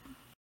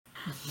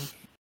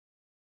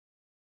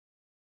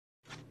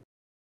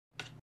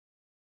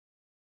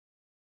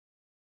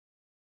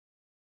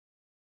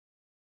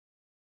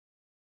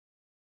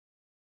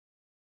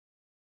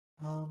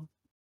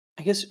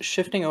 I guess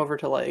shifting over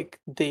to like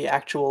the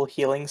actual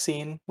healing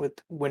scene with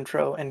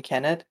Wintrow and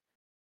Kenneth.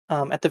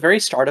 At the very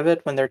start of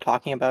it, when they're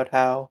talking about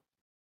how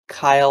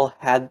Kyle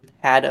had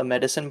a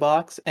medicine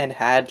box and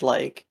had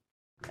like,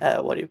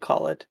 what do you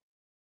call it?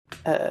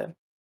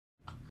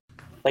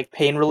 Like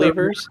pain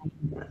relievers.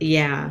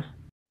 Yeah.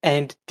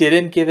 And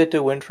didn't give it to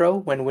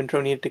Wintrow when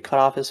Wintrow needed to cut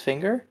off his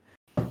finger.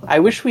 I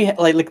wish we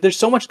like. There's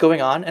so much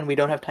going on, and we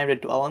don't have time to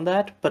dwell on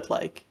that. But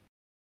like,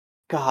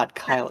 God,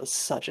 Kyle is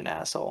such an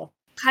asshole.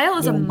 Kyle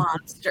is a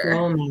monster.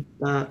 So messed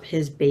up.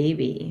 His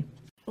baby.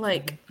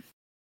 Like,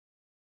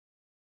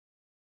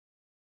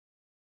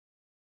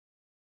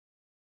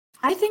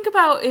 I think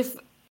about if,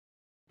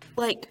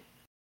 like,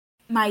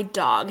 my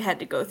dog had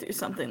to go through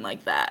something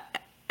like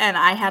that, and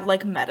I had,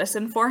 like,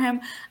 medicine for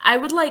him, I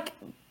would, like,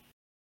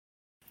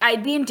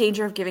 I'd be in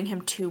danger of giving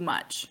him too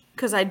much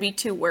because I'd be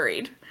too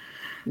worried.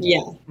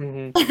 Yeah.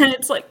 Mhm. And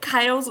it's like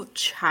Kyle's a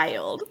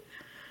child.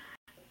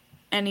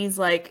 And he's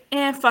like,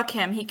 fuck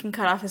him. He can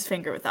cut off his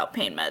finger without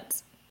pain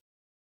meds.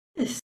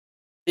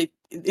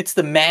 It's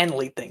the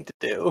manly thing to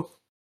do.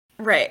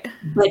 Right.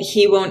 But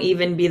he won't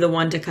even be the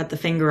one to cut the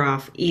finger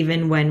off,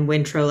 even when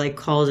Wintro like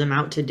calls him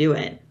out to do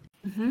it.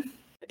 Mm-hmm.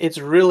 It's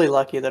really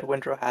lucky that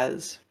Wintro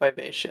has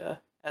Vivacia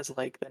as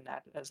like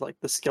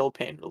the skill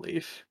pain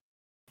relief.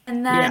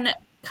 And then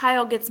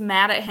Kyle gets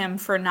mad at him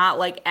for not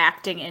like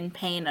acting in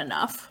pain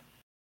enough.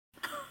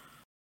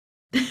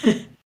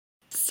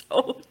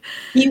 So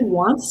He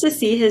wants to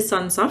see his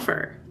son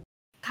suffer.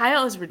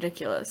 Kyle is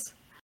ridiculous.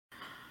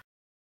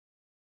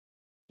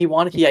 He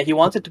wants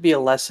it to be a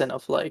lesson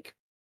of like,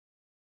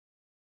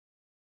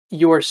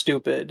 you are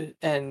stupid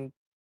and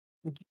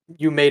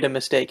you made a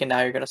mistake and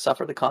now you're going to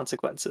suffer the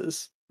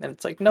consequences. And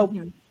it's like, nope.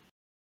 Mm-hmm.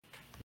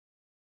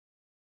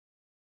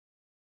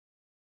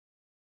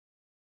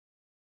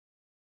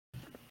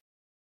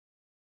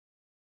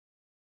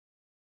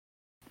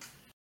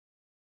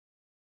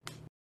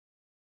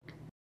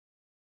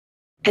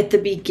 At the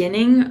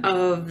beginning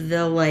of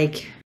the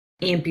like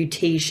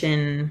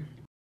amputation,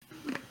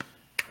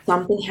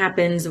 something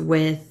happens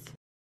with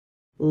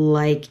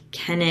like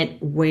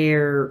Kenneth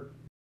where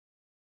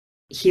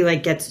he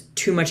like gets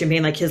too much in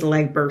pain, like his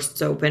leg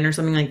bursts open or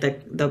something, like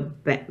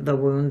the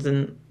wounds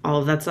and all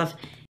of that stuff.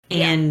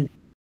 And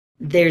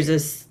there's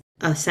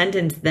a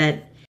sentence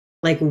that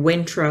like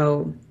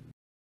Wintro,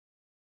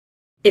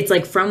 it's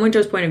like from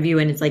Wintro's point of view,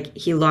 and it's like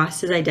he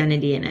lost his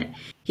identity in it.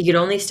 He could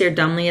only stare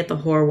dumbly at the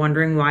whore,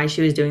 wondering why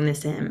she was doing this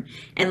to him.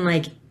 And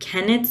like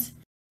Kenneth's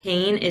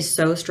pain is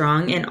so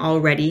strong, and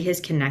already his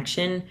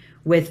connection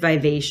with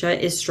Vivacia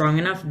is strong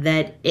enough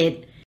that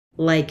it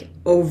like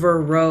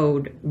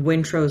overrode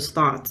Wintro's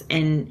thoughts,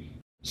 and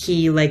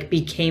he like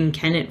became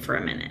Kenneth for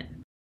a minute.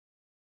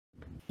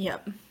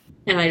 Yep.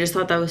 And I just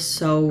thought that was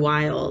so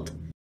wild,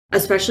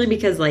 especially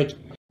because like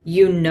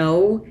you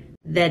know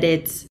that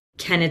it's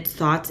Kenneth's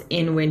thoughts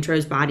in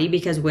Wintro's body,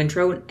 because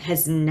Wintro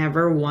has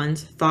never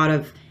once thought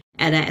of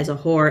Etta as a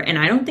whore, and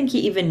I don't think he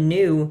even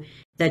knew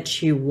that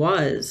she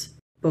was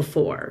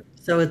before.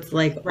 So it's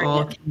like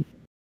all.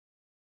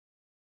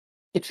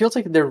 It feels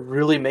like they're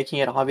really making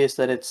it obvious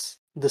that it's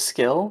the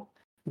skill,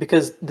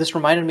 because this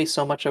reminded me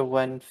so much of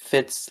when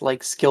Fitz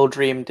like skill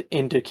dreamed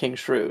into King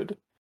Shrewd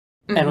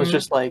and was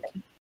just like,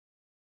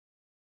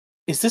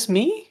 is this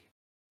me?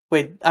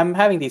 Wait, I'm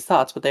having these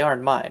thoughts, but they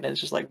aren't mine. And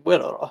it's just like,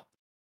 widow.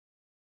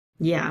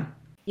 Yeah.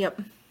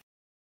 Yep.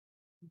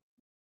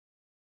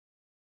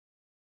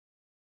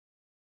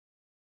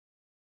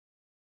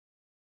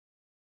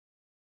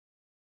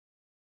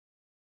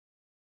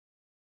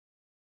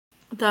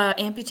 The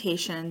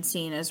amputation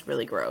scene is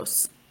really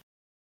gross.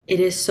 It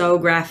is so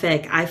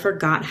graphic. I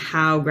forgot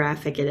how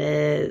graphic it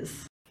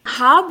is.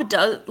 Hob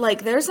does,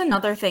 like, there's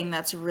another thing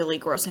that's really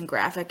gross and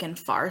graphic in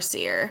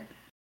Farseer.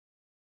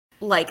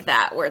 Like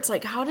that, where it's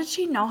like, how did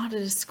she know how to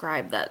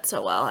describe that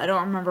so well? I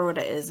don't remember what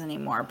it is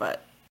anymore,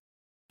 but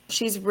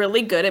she's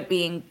really good at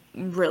being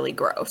really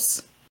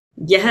gross.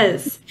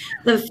 Yes.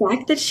 The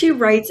fact that she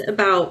writes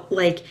about,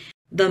 like,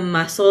 the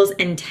muscles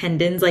and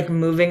tendons, like,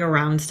 moving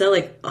around still,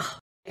 like, ugh,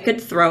 I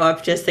could throw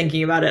up just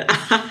thinking about it.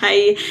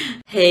 I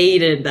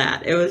hated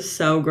that. It was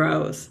so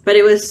gross. But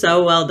it was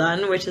so well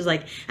done, which is,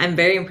 like, I'm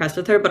very impressed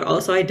with her, but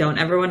also I don't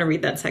ever want to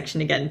read that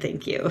section again.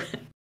 Thank you.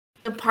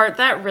 The part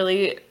that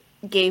really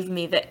gave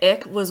me the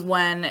ick was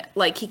when,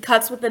 like, he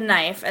cuts with the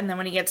knife, and then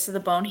when he gets to the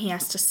bone, he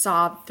has to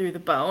saw through the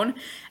bone,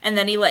 and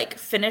then he, like,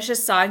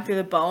 finishes sawing through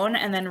the bone,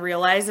 and then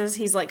realizes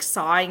he's, like,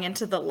 sawing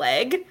into the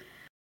leg,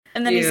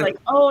 and then he's like,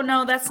 oh,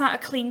 no, that's not a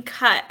clean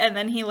cut, and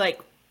then he, like,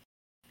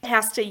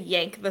 has to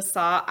yank the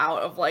saw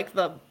out of, like,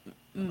 the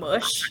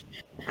mush.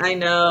 I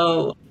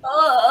know.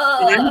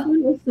 It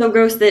was so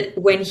gross that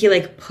when he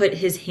like put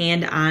his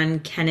hand on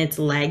Kenneth's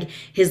leg,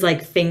 his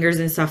like fingers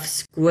and stuff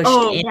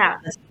squished in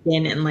the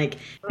skin, and like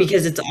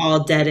because it's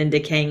all dead and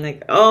decaying,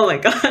 like, oh my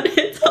god,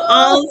 it's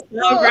all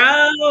so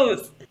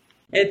gross.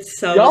 It's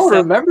so y'all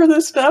remember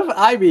this stuff?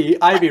 I be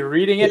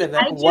reading it, and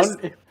then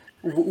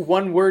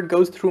one word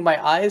goes through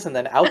my eyes and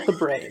then out the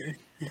brain.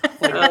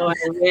 Like, oh, I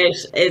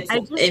wish I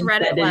just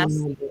read it last.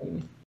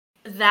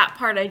 That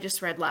part I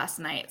just read last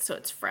night, so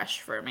it's fresh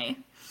for me.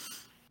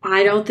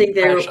 I don't think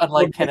they're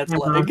unlike Kenneth's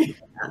leg.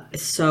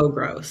 It's so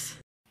gross.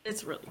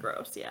 It's really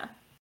gross, yeah.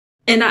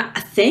 And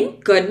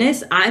thank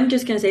goodness, I'm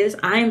just going to say this,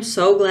 I am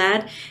so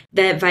glad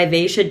that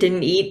Vivacia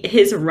didn't eat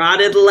his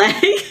rotted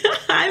leg.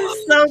 I'm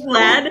so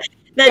glad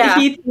that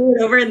he threw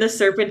it over and the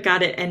serpent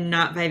got it and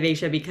not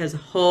Vivacia, because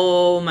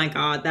oh my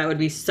god, that would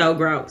be so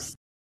gross.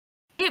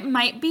 It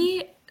might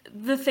be,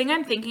 the thing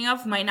I'm thinking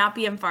of might not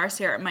be in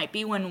Farseer, it might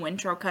be when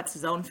Wintro cuts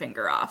his own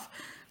finger off.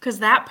 Because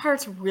that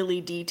part's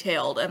really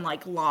detailed and,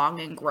 like,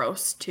 long and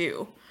gross,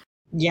 too.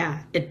 Yeah,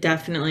 it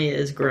definitely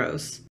is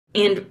gross.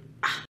 And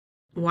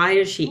why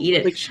does she eat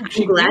it? Like,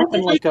 she grew up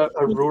in, like, a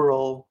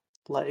rural,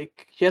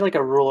 like, she had, like,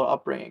 a rural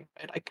upbringing.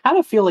 I kind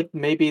of feel like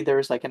maybe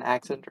there's, like, an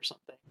accident or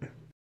something.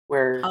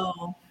 Where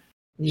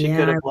she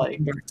could have,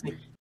 like,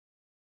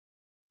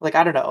 like,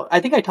 I don't know. I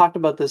think I talked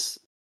about this.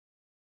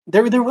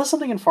 There was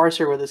something in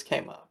Farseer where this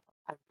came up.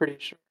 I'm pretty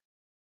sure.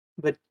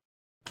 But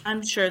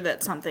I'm sure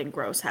that something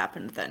gross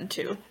happened then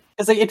too.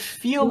 it's like it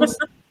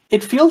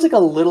feels like a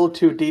little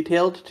too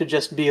detailed to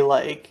just be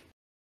like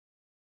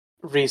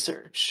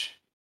research.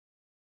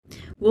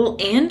 Well,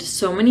 and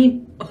so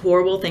many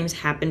horrible things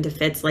happen to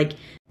Fitz, like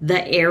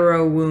the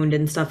arrow wound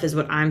and stuff is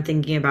what I'm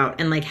thinking about,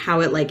 and like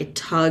how it like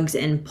tugs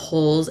and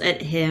pulls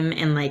at him,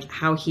 and like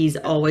how he's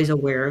always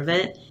aware of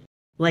it.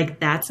 Like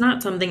that's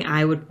not something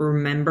I would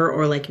remember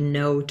or like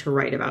know to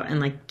write about and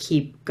like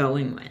keep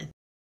going with.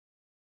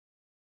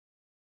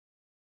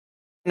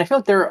 And I feel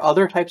like there are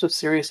other types of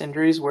serious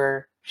injuries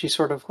where she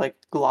sort of like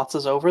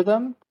glosses over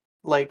them,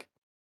 like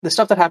the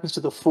stuff that happens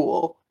to the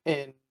fool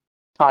in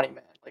Tawny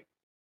Man. Like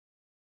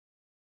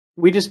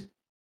we just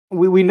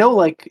we know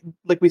like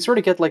we sort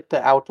of get like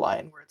the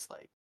outline where it's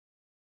like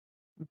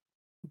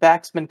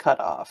back's been cut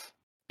off,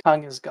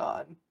 tongue is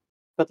gone,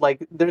 but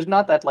like there's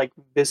not that like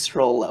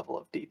visceral level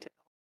of detail.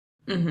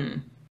 Mm-hmm.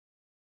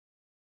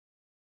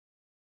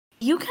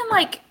 You can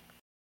like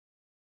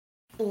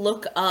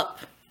look up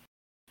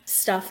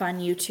stuff on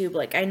YouTube.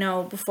 Like I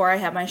know before I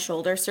had my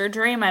shoulder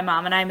surgery, my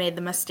mom and I made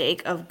the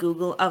mistake of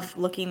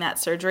looking that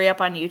surgery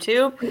up on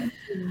YouTube,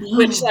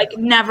 which like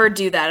never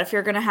do that. If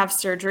you're going to have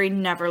surgery,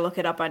 never look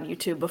it up on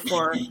YouTube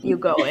before you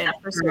go in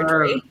for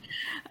surgery.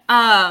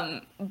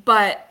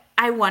 But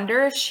I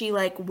wonder if she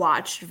like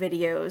watched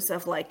videos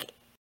of like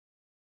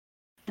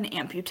an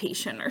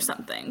amputation or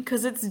something,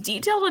 because it's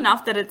detailed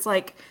enough that it's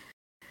like,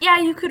 yeah,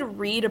 you could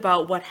read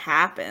about what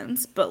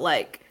happens, but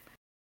like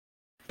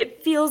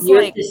it feels You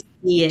like have to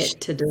see it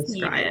to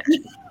describe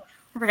it.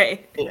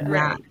 Right. Yeah.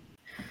 Right.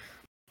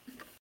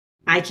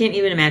 I can't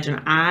even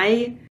imagine.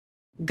 I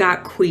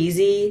got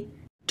queasy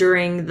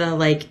during the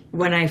like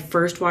when I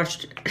first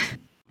watched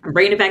I'm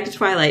bringing it back to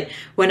Twilight.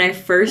 When I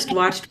first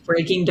watched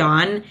Breaking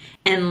Dawn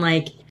and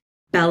like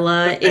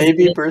Bella The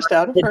baby burst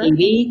out of the her.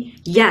 baby.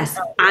 Yes,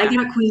 I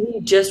got queasy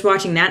just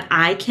watching that.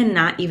 I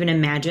cannot even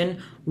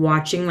imagine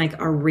watching like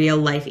a real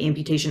life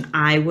amputation.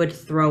 I would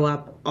throw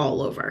up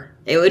all over.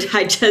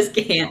 I just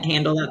can't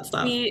handle that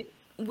stuff.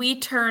 We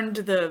turned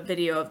the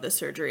video of the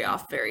surgery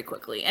off very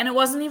quickly. And it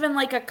wasn't even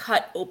like a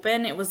cut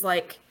open. It was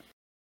like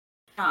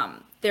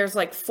there's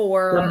like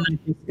 4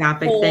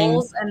 microscopic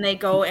poles things. and they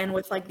go in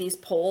with like these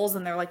poles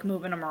and they're like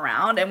moving them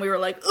around and we were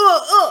like,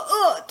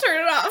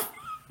 turn it off.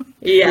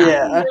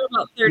 Yeah.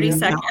 About 30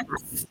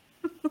 seconds.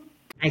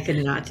 I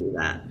could not do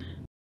that.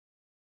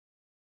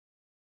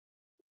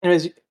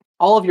 Anyways,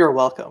 all of you are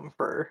welcome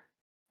for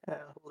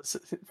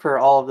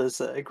all of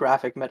this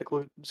graphic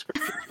medical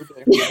description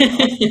we're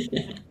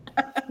doing.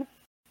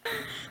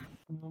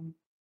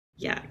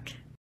 Yuck.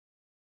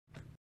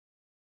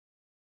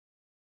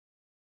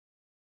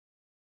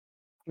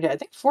 Yeah, I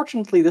think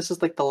fortunately this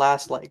is like the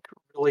last like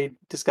really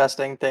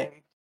disgusting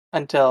thing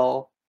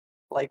until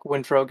like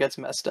Wintrow gets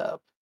messed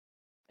up.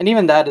 And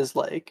even that is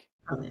like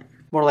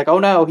more like, oh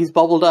no, he's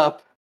bubbled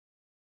up.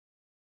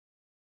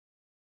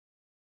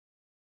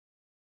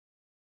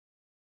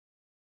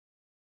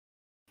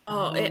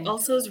 Oh, it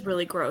also is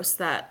really gross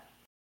that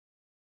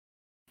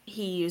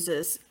he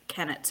uses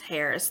Kennett's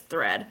hair as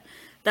thread.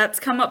 That's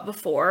come up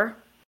before.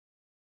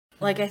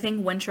 Like, I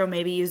think Wintrow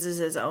maybe uses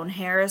his own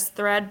hair as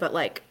thread, but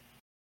like,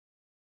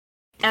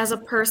 as a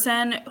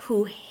person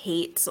who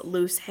hates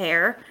loose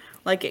hair,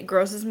 like, it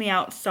grosses me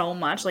out so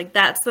much. Like,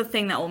 that's the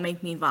thing that will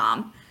make me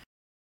vom.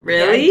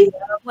 Really?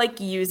 Like,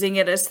 using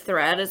it as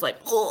thread is like,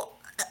 ugh.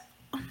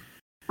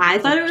 I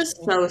thought it was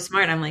so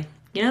smart. I'm like,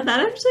 that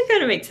actually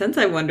kind of makes sense.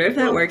 I wonder if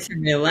that works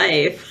in real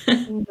life.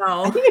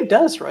 No. I think it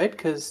does, right?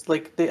 Because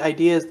like the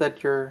idea is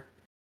that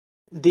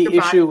the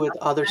issue with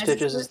other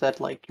stitches is that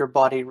like your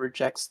body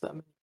rejects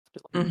them.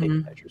 You have to like,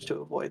 take measures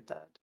to avoid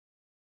that.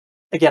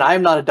 Again, I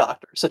am not a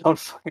doctor, so don't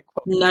fucking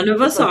quote me. None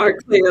of us are,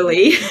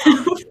 clearly.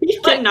 We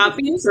cannot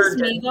be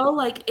certain. Though,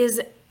 like,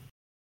 is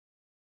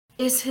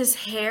his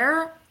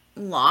hair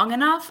long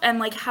enough? And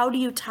like, how do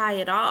you tie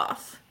it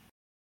off?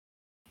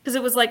 Because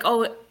it was like,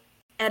 oh,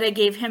 Etta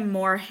gave him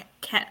more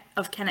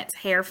of Kennett's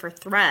hair for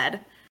thread.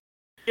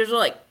 You just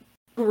like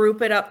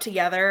group it up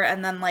together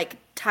and then like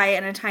tie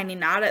it in a tiny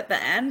knot at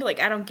the end. Like,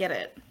 I don't get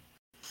it.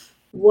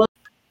 Well,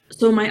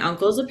 so my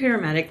uncle's a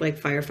paramedic, like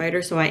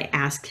firefighter. So I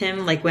asked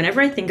him, like,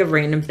 whenever I think of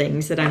random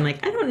things that I'm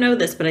like, I don't know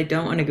this, but I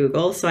don't want to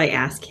Google. So I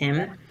ask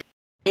him.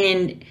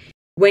 And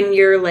when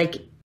you're like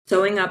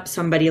sewing up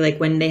somebody, like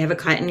when they have a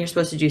cut and you're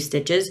supposed to do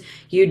stitches,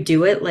 you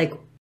do it like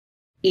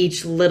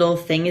each little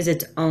thing is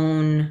its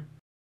own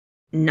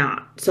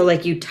knot. So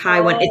like you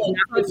tie one.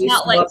 It's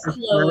not like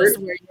clothes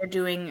where you're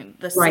doing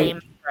the same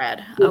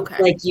thread.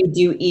 Okay. Like you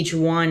do each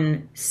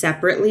one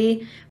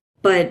separately,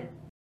 but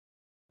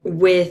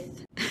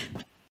with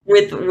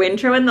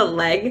Wintrow in the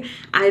leg,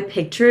 I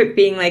picture it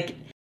being like,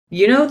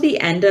 the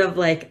end of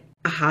like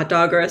a hot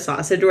dog or a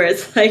sausage where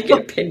it's like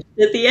pinched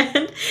at the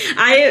end.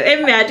 I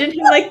imagine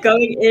him like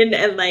going in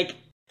and like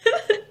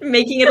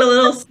making it a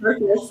little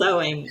circle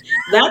sewing.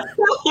 That's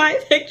how I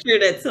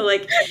pictured it. So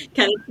like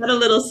kind of got a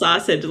little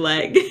sausage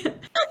leg.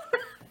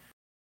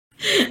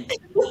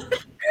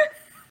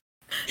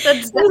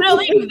 That's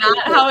definitely not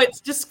how it's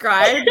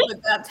described,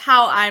 but that's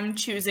how I'm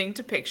choosing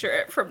to picture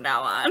it from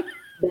now on.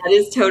 That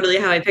is totally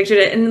how I pictured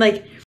it. And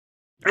like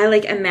I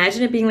like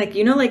imagine it being like,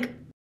 you know, like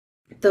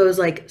those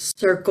like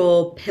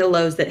circle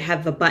pillows that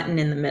have a button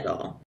in the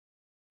middle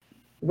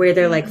where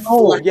they're like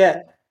Oh, fluffy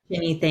yeah.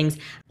 things.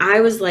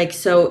 I was like,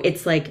 so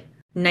it's like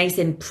nice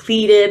and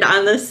pleated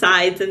on the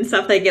sides and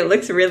stuff. Like it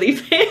looks really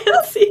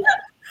fancy.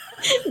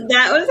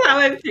 That was how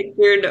I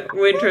pictured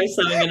Winter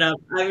sewing it up.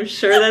 I'm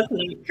sure that's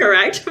not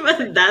correct,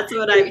 but that's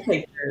what I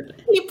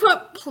pictured. He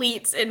put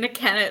pleats into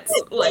Kennett's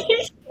like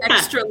Yeah.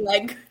 extra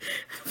leg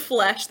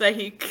flesh that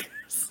he It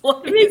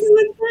sliced. makes it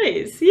look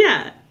nice.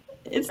 Yeah.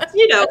 It's,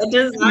 you know, a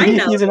design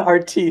He's an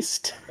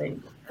artiste.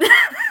 element.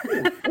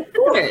 Of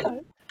course.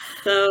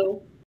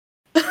 So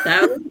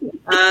that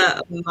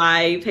was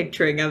my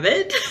picturing of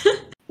it.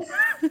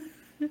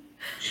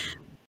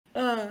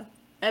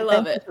 I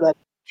love Thank you it. for that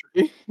picture.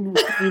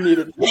 We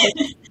needed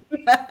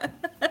that.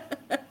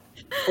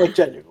 Like,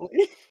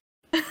 genuinely.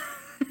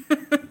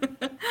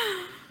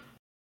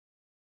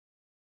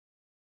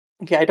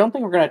 Okay, I don't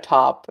think we're gonna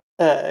top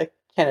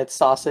Kennett's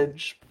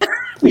sausage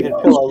pleated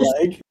pillow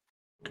leg.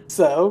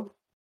 So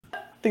I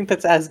think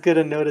that's as good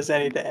a note as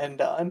any to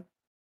end on.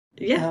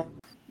 Yeah.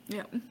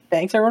 Yeah.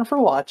 Thanks everyone for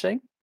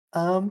watching.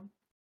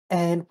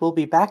 And we'll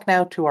be back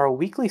now to our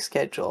weekly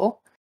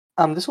schedule.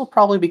 This will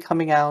probably be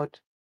coming out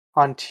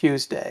on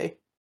Tuesday,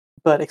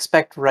 but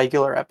expect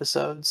regular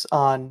episodes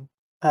on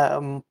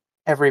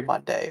every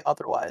Monday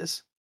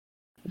otherwise.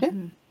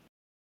 Okay.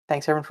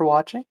 Thanks everyone for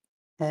watching,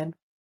 and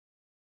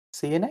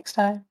see you next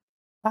time.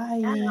 Bye.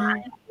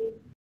 Bye.